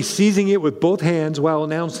somebody seizing it with both hands while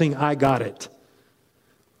announcing, I got it.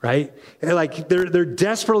 Right? And like they're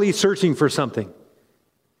desperately searching for something.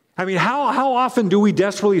 I mean, how often do we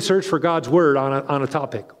desperately search for God's word on a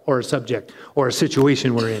topic or a subject or a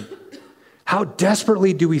situation we're in? How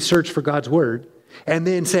desperately do we search for God's word and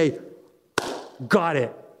then say, got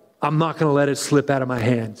it. I'm not going to let it slip out of my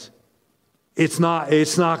hands. It's not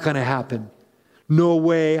going to happen. No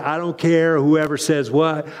way. I don't care whoever says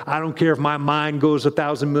what. I don't care if my mind goes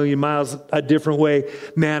 1,000 million miles a different way.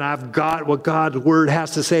 Man, I've got what God's word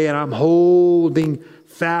has to say and I'm holding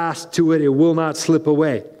fast to it. It will not slip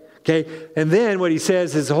away. Okay. And then what he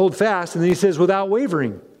says is hold fast. And then he says without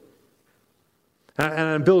wavering. And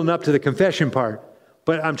I'm building up to the confession part.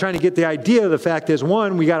 But I'm trying to get the idea of the fact is,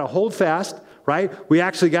 one, we got to hold fast, right? We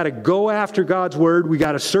actually got to go after God's word. We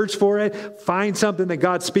got to search for it, find something that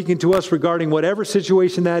God's speaking to us regarding whatever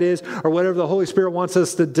situation that is or whatever the Holy Spirit wants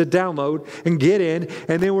us to download and get in.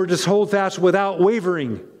 And then we're just hold fast without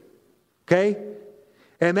wavering. Okay?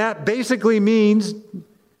 And that basically means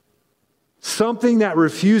something that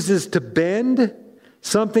refuses to bend,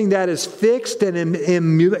 something that is fixed and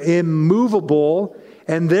immovable,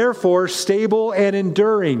 and therefore stable and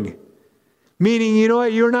enduring. Meaning, you know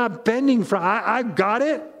what? You're not bending from, I got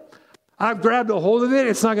it. I've grabbed a hold of it.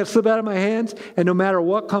 It's not going to slip out of my hands. And no matter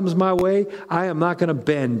what comes my way, I am not going to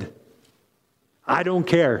bend. I don't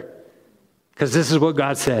care. Because this is what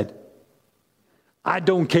God said. I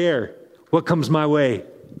don't care what comes my way.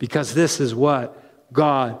 Because this is what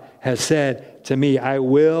God has said to me. I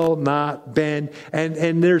will not bend.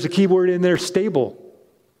 And there's a key word in there, stable.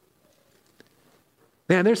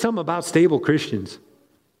 Man, there's something about stable Christians.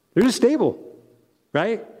 They're just stable,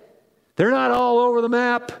 right? They're not all over the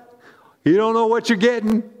map. You don't know what you're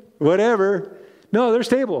getting, whatever. No, they're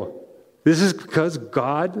stable. This is because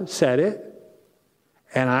God said it.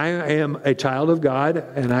 And I am a child of God,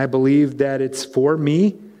 and I believe that it's for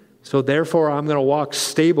me. So therefore, I'm going to walk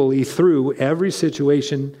stably through every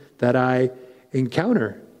situation that I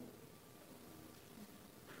encounter.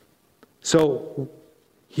 So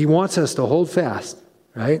he wants us to hold fast,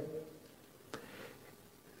 right?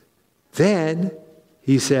 Then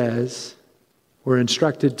he says, we're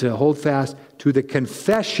instructed to hold fast to the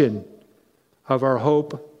confession of our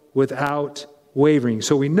hope without wavering.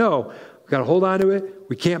 So we know we've got to hold on to it.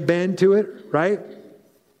 We can't bend to it, right?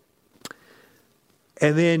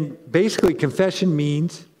 And then basically confession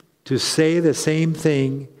means to say the same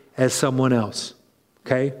thing as someone else,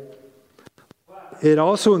 okay? It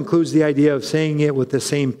also includes the idea of saying it with the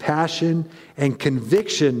same passion and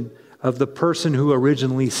conviction of the person who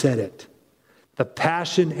originally said it. The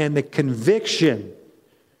passion and the conviction,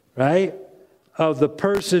 right, of the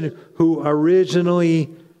person who originally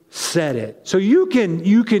said it. So you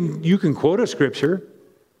can quote a scripture,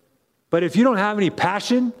 but if you don't have any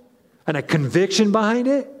passion and a conviction behind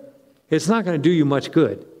it, it's not going to do you much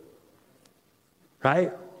good,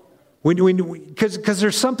 right? Because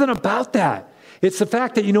there's something about that. It's the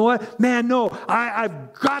fact that, you know what, man, no,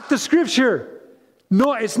 I've got the scripture.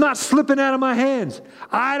 No, it's not slipping out of my hands.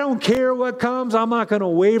 I don't care what comes. I'm not going to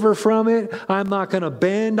waver from it. I'm not going to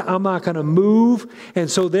bend. I'm not going to move. And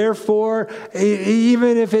so therefore,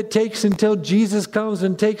 even if it takes until Jesus comes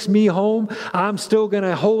and takes me home, I'm still going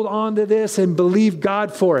to hold on to this and believe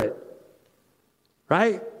God for it.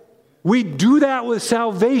 Right? We do that with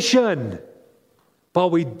salvation, but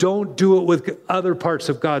we don't do it with other parts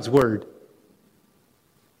of God's word.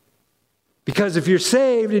 Because if you're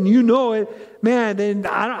saved and you know it, man, then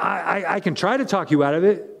I can try to talk you out of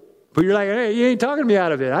it. But you're like, hey, you ain't talking me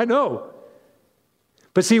out of it. I know.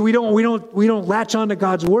 But see, we don't latch on to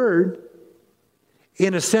God's word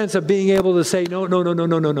in a sense of being able to say,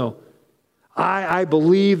 no. I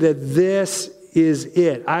believe that this is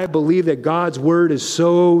it. I believe that God's word is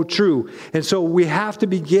so true. And so we have to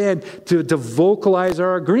begin to vocalize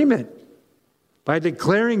our agreement by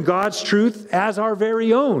declaring God's truth as our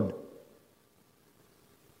very own.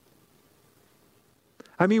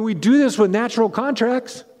 I mean, we do this with natural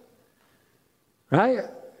contracts, right?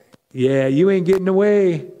 Yeah, you ain't getting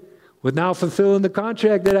away with not fulfilling the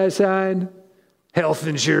contract that I signed. Health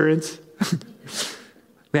insurance.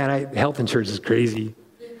 Man, health insurance is crazy.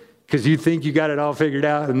 Because you think you got it all figured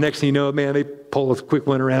out, and next thing you know, man, they pull a quick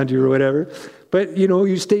one around you or whatever. But,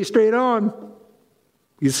 you stay straight on.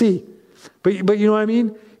 You see. But you know what I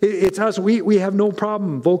mean? It's us. We have no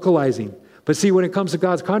problem vocalizing. But see, when it comes to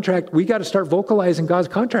God's contract, we got to start vocalizing God's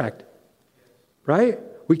contract, right?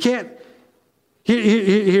 We can't.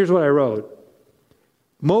 Here's what I wrote.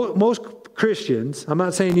 Most Christians, I'm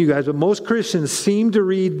not saying you guys, but most Christians seem to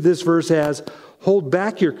read this verse as, hold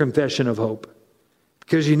back your confession of hope,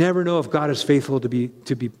 because you never know if God is faithful that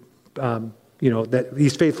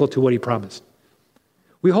he's faithful to what he promised.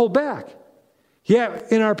 We hold back. Yeah,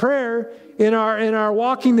 in our prayer, in our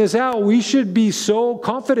walking this out, we should be so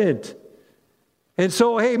confident. And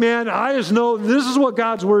so, hey, man, I just know this is what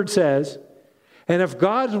God's word says. And if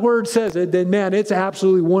God's word says it, then, man, it's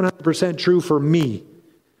absolutely 100% true for me.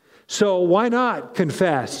 So why not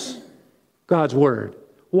confess God's word?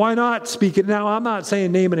 Why not speak it? Now, I'm not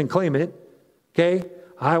saying name it and claim it, okay?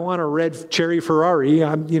 I want a red cherry Ferrari.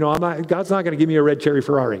 God's not going to give me a red cherry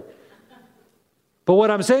Ferrari. But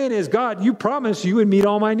what I'm saying is, God, you promised you would meet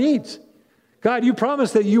all my needs. God, you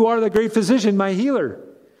promised that you are the great physician, my healer.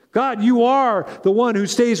 God, you are the one who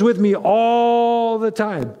stays with me all the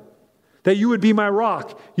time. That you would be my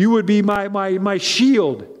rock. You would be my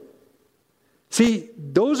shield. See,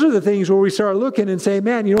 those are the things where we start looking and say,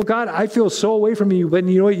 man, God, I feel so away from you. But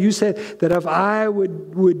you know what? You said that if I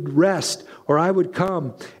would rest, or I would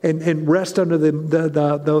come and rest under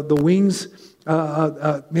the wings,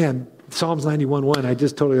 man, Psalms 91:1, I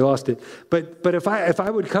just totally lost it. But if I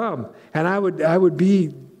would come and I would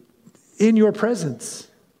be in your presence,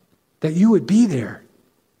 that you would be there,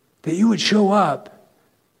 that you would show up,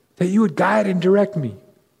 that you would guide and direct me.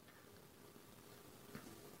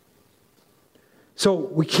 So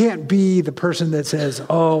we can't be the person that says,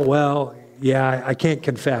 oh, well, yeah, I can't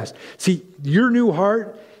confess. See, your new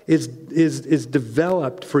heart is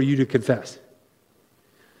developed for you to confess.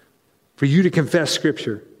 For you to confess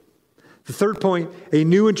Scripture. The third point, a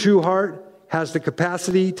new and true heart has the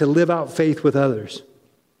capacity to live out faith with others.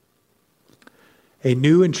 A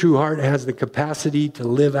new and true heart has the capacity to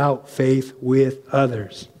live out faith with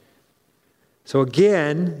others. So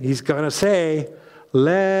again, he's going to say,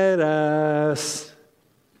 let us,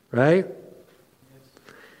 right?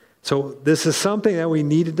 So this is something that we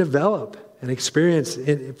need to develop and experience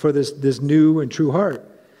for this new and true heart.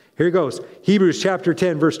 Here it goes. Hebrews chapter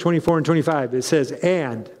 10, verse 24 and 25. It says,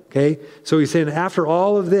 and, okay? So he's saying, after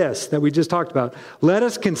all of this that we just talked about, let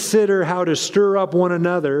us consider how to stir up one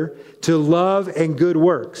another to love and good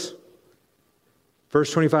works. Verse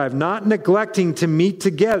 25, not neglecting to meet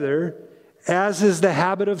together, as is the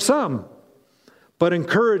habit of some, but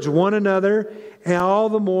encourage one another, and all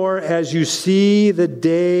the more as you see the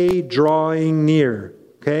day drawing near.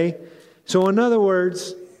 Okay? So in other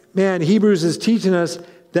words, man, Hebrews is teaching us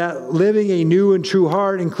that living a new and true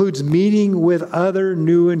heart includes meeting with other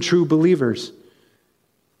new and true believers.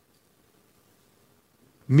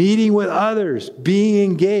 Meeting with others, being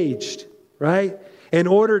engaged, right? In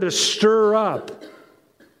order to stir up.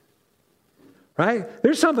 Right?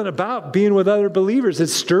 There's something about being with other believers that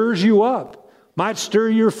stirs you up. Might stir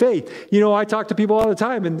your faith. You know, I talk to people all the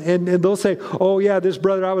time and they'll say, oh yeah, this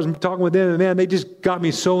brother, I was talking with them and man, they just got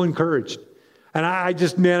me so encouraged. And I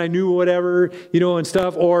just, man, I knew whatever, you know, and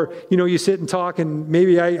stuff. Or, you know, you sit and talk and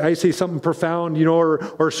maybe I say something profound, you know,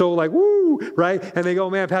 or so like, woo, right? And they go,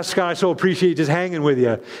 man, Pastor Scott, I so appreciate just hanging with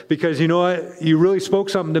you because you know what? You really spoke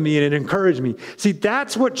something to me and it encouraged me. See,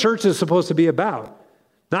 that's what church is supposed to be about.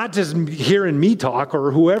 Not just hearing me talk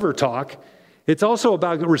or whoever talk. It's also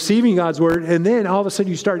about receiving God's word. And then all of a sudden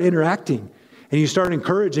you start interacting. And you start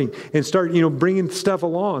encouraging and start, you know, bringing stuff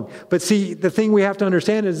along. But see, the thing we have to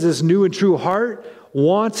understand is this new and true heart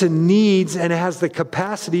wants and needs and has the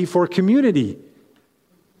capacity for community.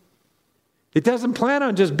 It doesn't plan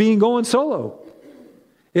on just going solo.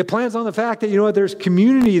 It plans on the fact that, you know what, there's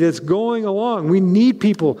community that's going along. We need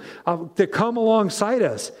people to come alongside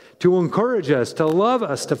us, to encourage us, to love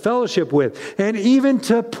us, to fellowship with, and even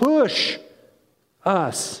to push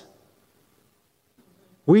us.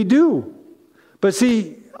 We do. But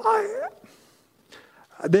see,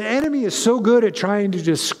 the enemy is so good at trying to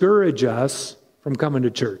discourage us from coming to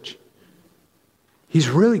church. He's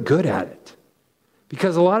really good at it.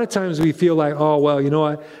 Because a lot of times we feel like, oh, well, you know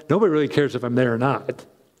what? Nobody really cares if I'm there or not.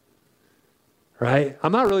 Right?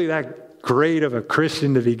 I'm not really that great of a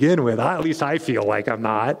Christian to begin with. At least I feel like I'm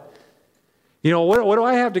not. You know, what do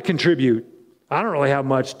I have to contribute? I don't really have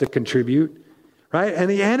much to contribute. Right? And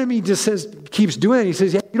the enemy just keeps doing it. He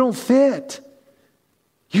says, yeah, you don't fit.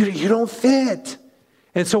 You don't fit.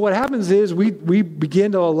 And so what happens is we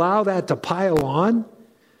begin to allow that to pile on,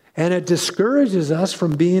 and it discourages us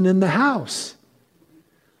from being in the house.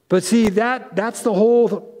 But see, that's the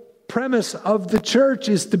whole premise of the church,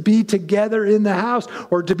 is to be together in the house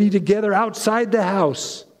or to be together outside the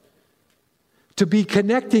house. To be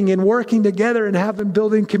connecting and working together and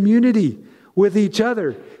building community with each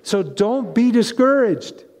other. So don't be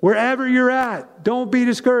discouraged. Wherever you're at, don't be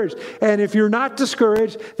discouraged. And if you're not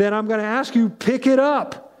discouraged, then I'm going to ask you, pick it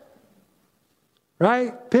up.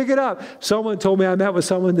 Right? Pick it up. Someone told me, I met with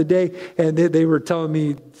someone today, and they were telling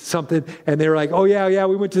me something, and they were like, oh, yeah,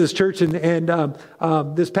 we went to this church, and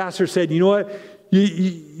this pastor said, you know what?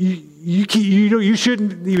 You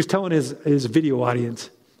shouldn't, he was telling his video audience,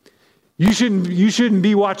 you shouldn't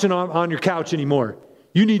be watching on your couch anymore.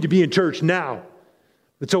 You need to be in church now.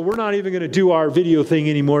 And so we're not even going to do our video thing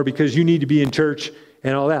anymore because you need to be in church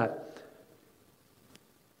and all that.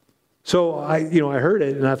 So I heard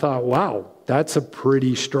it and I thought, wow, that's a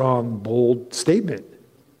pretty strong, bold statement.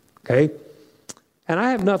 Okay? And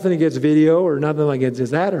I have nothing against video or nothing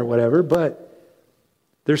against that or whatever, but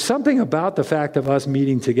there's something about the fact of us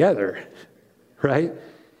meeting together, right?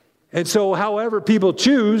 And so however people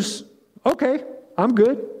choose, okay, I'm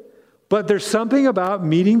good. But there's something about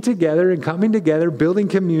meeting together and coming together, building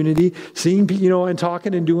community, seeing, you know, and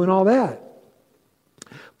talking and doing all that.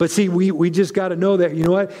 But see, we just got to know that, you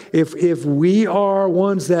know what, if we are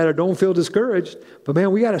ones that don't feel discouraged, but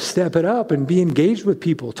man, we got to step it up and be engaged with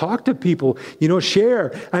people, talk to people, you know,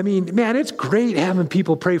 share. I mean, man, it's great having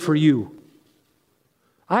people pray for you.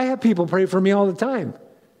 I have people pray for me all the time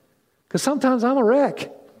because sometimes I'm a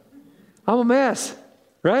wreck. I'm a mess,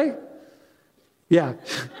 right? Yeah.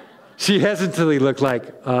 She hesitantly looked like,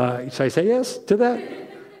 should I say yes to that?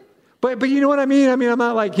 But you know what I mean? I mean, I'm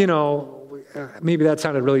not like, you know, maybe that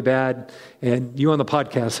sounded really bad, and you on the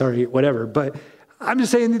podcast, sorry, whatever. But I'm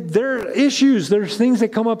just saying there are issues, there's things that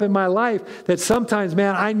come up in my life that sometimes,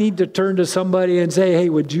 man, I need to turn to somebody and say, hey,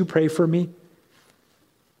 would you pray for me?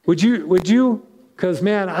 Would you? Because,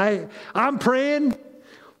 man, I'm praying,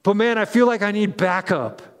 but, man, I feel like I need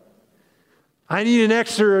backup. I need an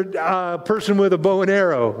extra person with a bow and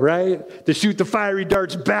arrow, right, to shoot the fiery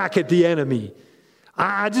darts back at the enemy.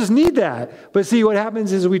 I just need that. But see, what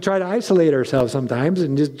happens is we try to isolate ourselves sometimes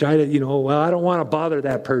and just try to, I don't want to bother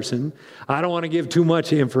that person. I don't want to give too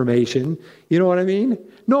much information. You know what I mean?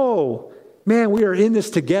 No. Man, we are in this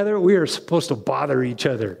together. We are supposed to bother each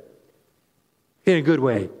other in a good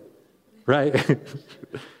way, right?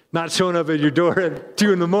 Not showing up at your door at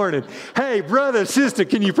 2 a.m. Hey, brother, sister,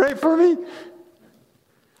 can you pray for me?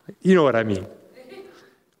 You know what I mean.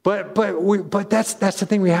 But that's the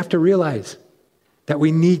thing we have to realize. That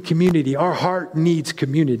we need community. Our heart needs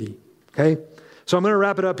community, okay? So I'm going to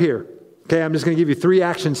wrap it up here, okay? I'm just going to give you 3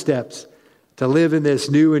 action steps to live in this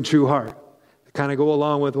new and true heart. To kind of go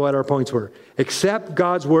along with what our points were. Accept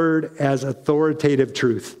God's word as authoritative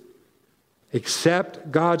truth.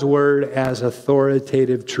 Accept God's word as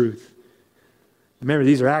authoritative truth. Remember,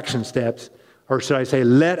 these are action steps. Or should I say,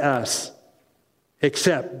 let us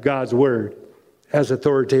accept God's word as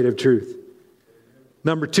authoritative truth.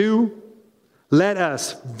 Number 2, let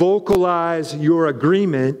us vocalize your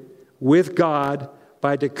agreement with God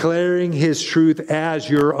by declaring his truth as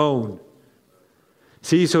your own.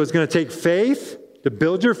 See, so it's going to take faith to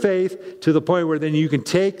build your faith to the point where then you can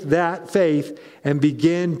take that faith and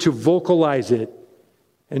begin to vocalize it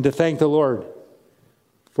and to thank the Lord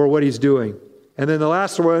for what he's doing. And then the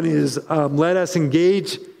last one is let us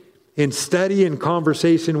engage in study and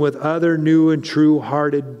conversation with other new and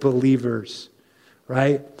true-hearted believers,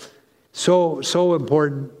 right? So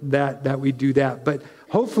important that we do that. But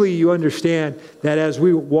hopefully you understand that as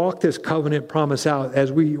we walk this covenant promise out,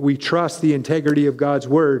 as we trust the integrity of God's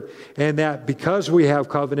word, and that because we have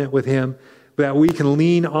covenant with him, that we can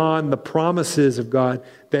lean on the promises of God,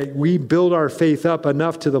 that we build our faith up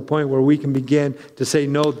enough to the point where we can begin to say,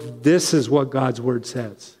 no, this is what God's word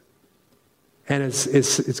says. And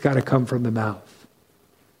it's got to come from the mouth.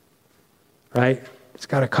 Right? It's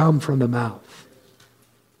got to come from the mouth.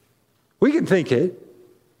 We can think it,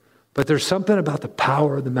 but there's something about the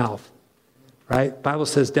power of the mouth, right? The Bible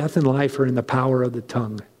says death and life are in the power of the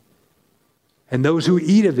tongue. And those who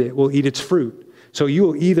eat of it will eat its fruit. So you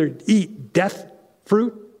will either eat death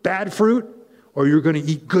fruit, bad fruit, or you're going to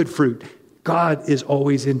eat good fruit. God is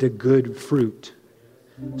always into good fruit.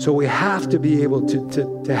 So we have to be able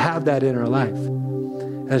to have that in our life.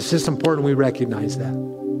 And it's just important we recognize that.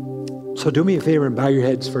 So do me a favor and bow your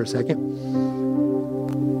heads for a second.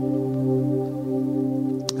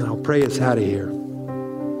 And I'll pray us out of here.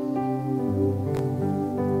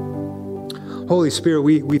 Holy Spirit,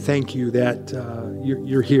 we thank you that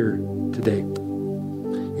you're here today.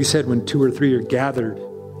 You said when 2 or 3 are gathered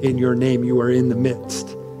in your name, you are in the midst.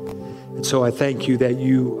 And so I thank you that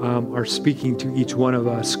you are speaking to each one of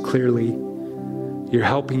us clearly. You're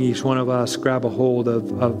helping each one of us grab a hold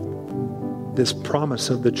of this promise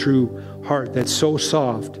of the true heart that's so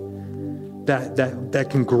soft that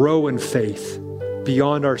can grow in faith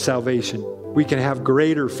beyond our salvation. We can have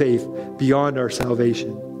greater faith beyond our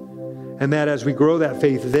salvation. And that as we grow that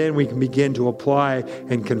faith, then we can begin to apply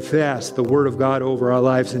and confess the word of God over our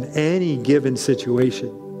lives in any given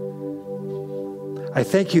situation. I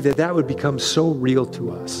thank you that would become so real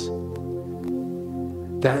to us.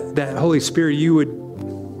 That Holy Spirit, you would,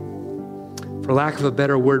 for lack of a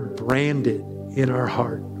better word, brand it in our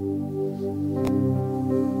heart.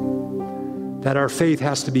 That our faith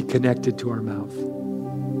has to be connected to our mouth.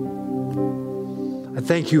 I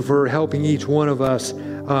thank you for helping each one of us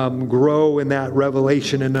grow in that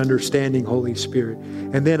revelation and understanding, Holy Spirit.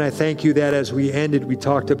 And then I thank you that as we ended, we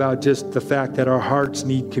talked about just the fact that our hearts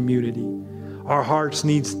need community. Our hearts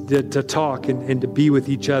needs to talk and to be with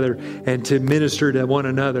each other and to minister to one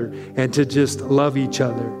another and to just love each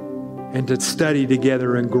other and to study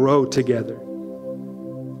together and grow together.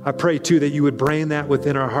 I pray, too, that you would brand that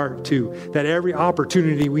within our heart, too. That every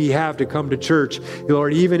opportunity we have to come to church,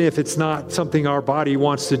 Lord, even if it's not something our body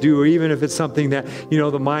wants to do, or even if it's something that,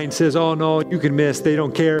 the mind says, oh, no, you can miss, they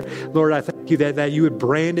don't care. Lord, I thank you that you would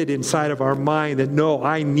brand it inside of our mind that, no,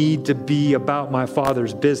 I need to be about my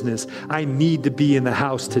Father's business. I need to be in the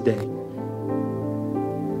house today.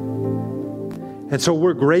 And so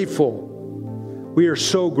we're grateful. We are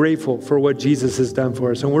so grateful for what Jesus has done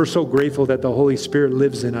for us. And we're so grateful that the Holy Spirit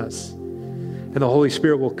lives in us. And the Holy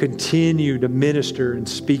Spirit will continue to minister and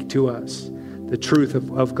speak to us the truth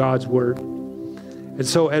of God's word. And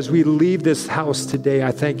so as we leave this house today, I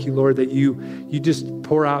thank you, Lord, that you just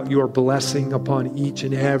pour out your blessing upon each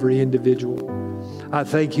and every individual. I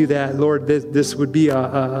thank you that, Lord, this would be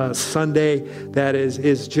a Sunday that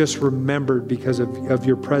is just remembered because of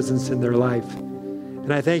your presence in their life.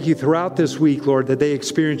 And I thank you throughout this week, Lord, that they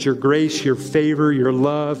experience your grace, your favor, your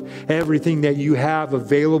love, everything that you have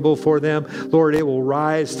available for them. Lord, it will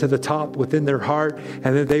rise to the top within their heart,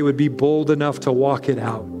 and that they would be bold enough to walk it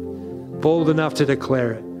out, bold enough to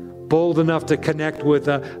declare it, bold enough to connect with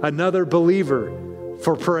another believer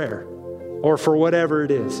for prayer or for whatever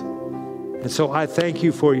it is. And so I thank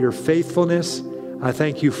you for your faithfulness. I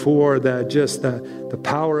thank you for the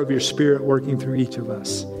power of your Spirit working through each of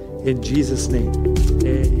us. In Jesus' name,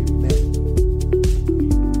 amen.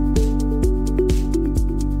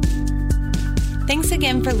 Thanks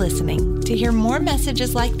again for listening. To hear more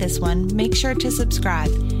messages like this one, make sure to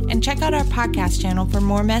subscribe and check out our podcast channel for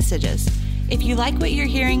more messages. If you like what you're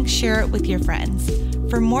hearing, share it with your friends.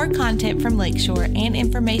 For more content from Lakeshore and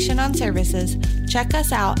information on services, check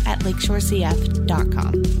us out at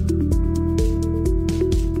lakeshorecf.com.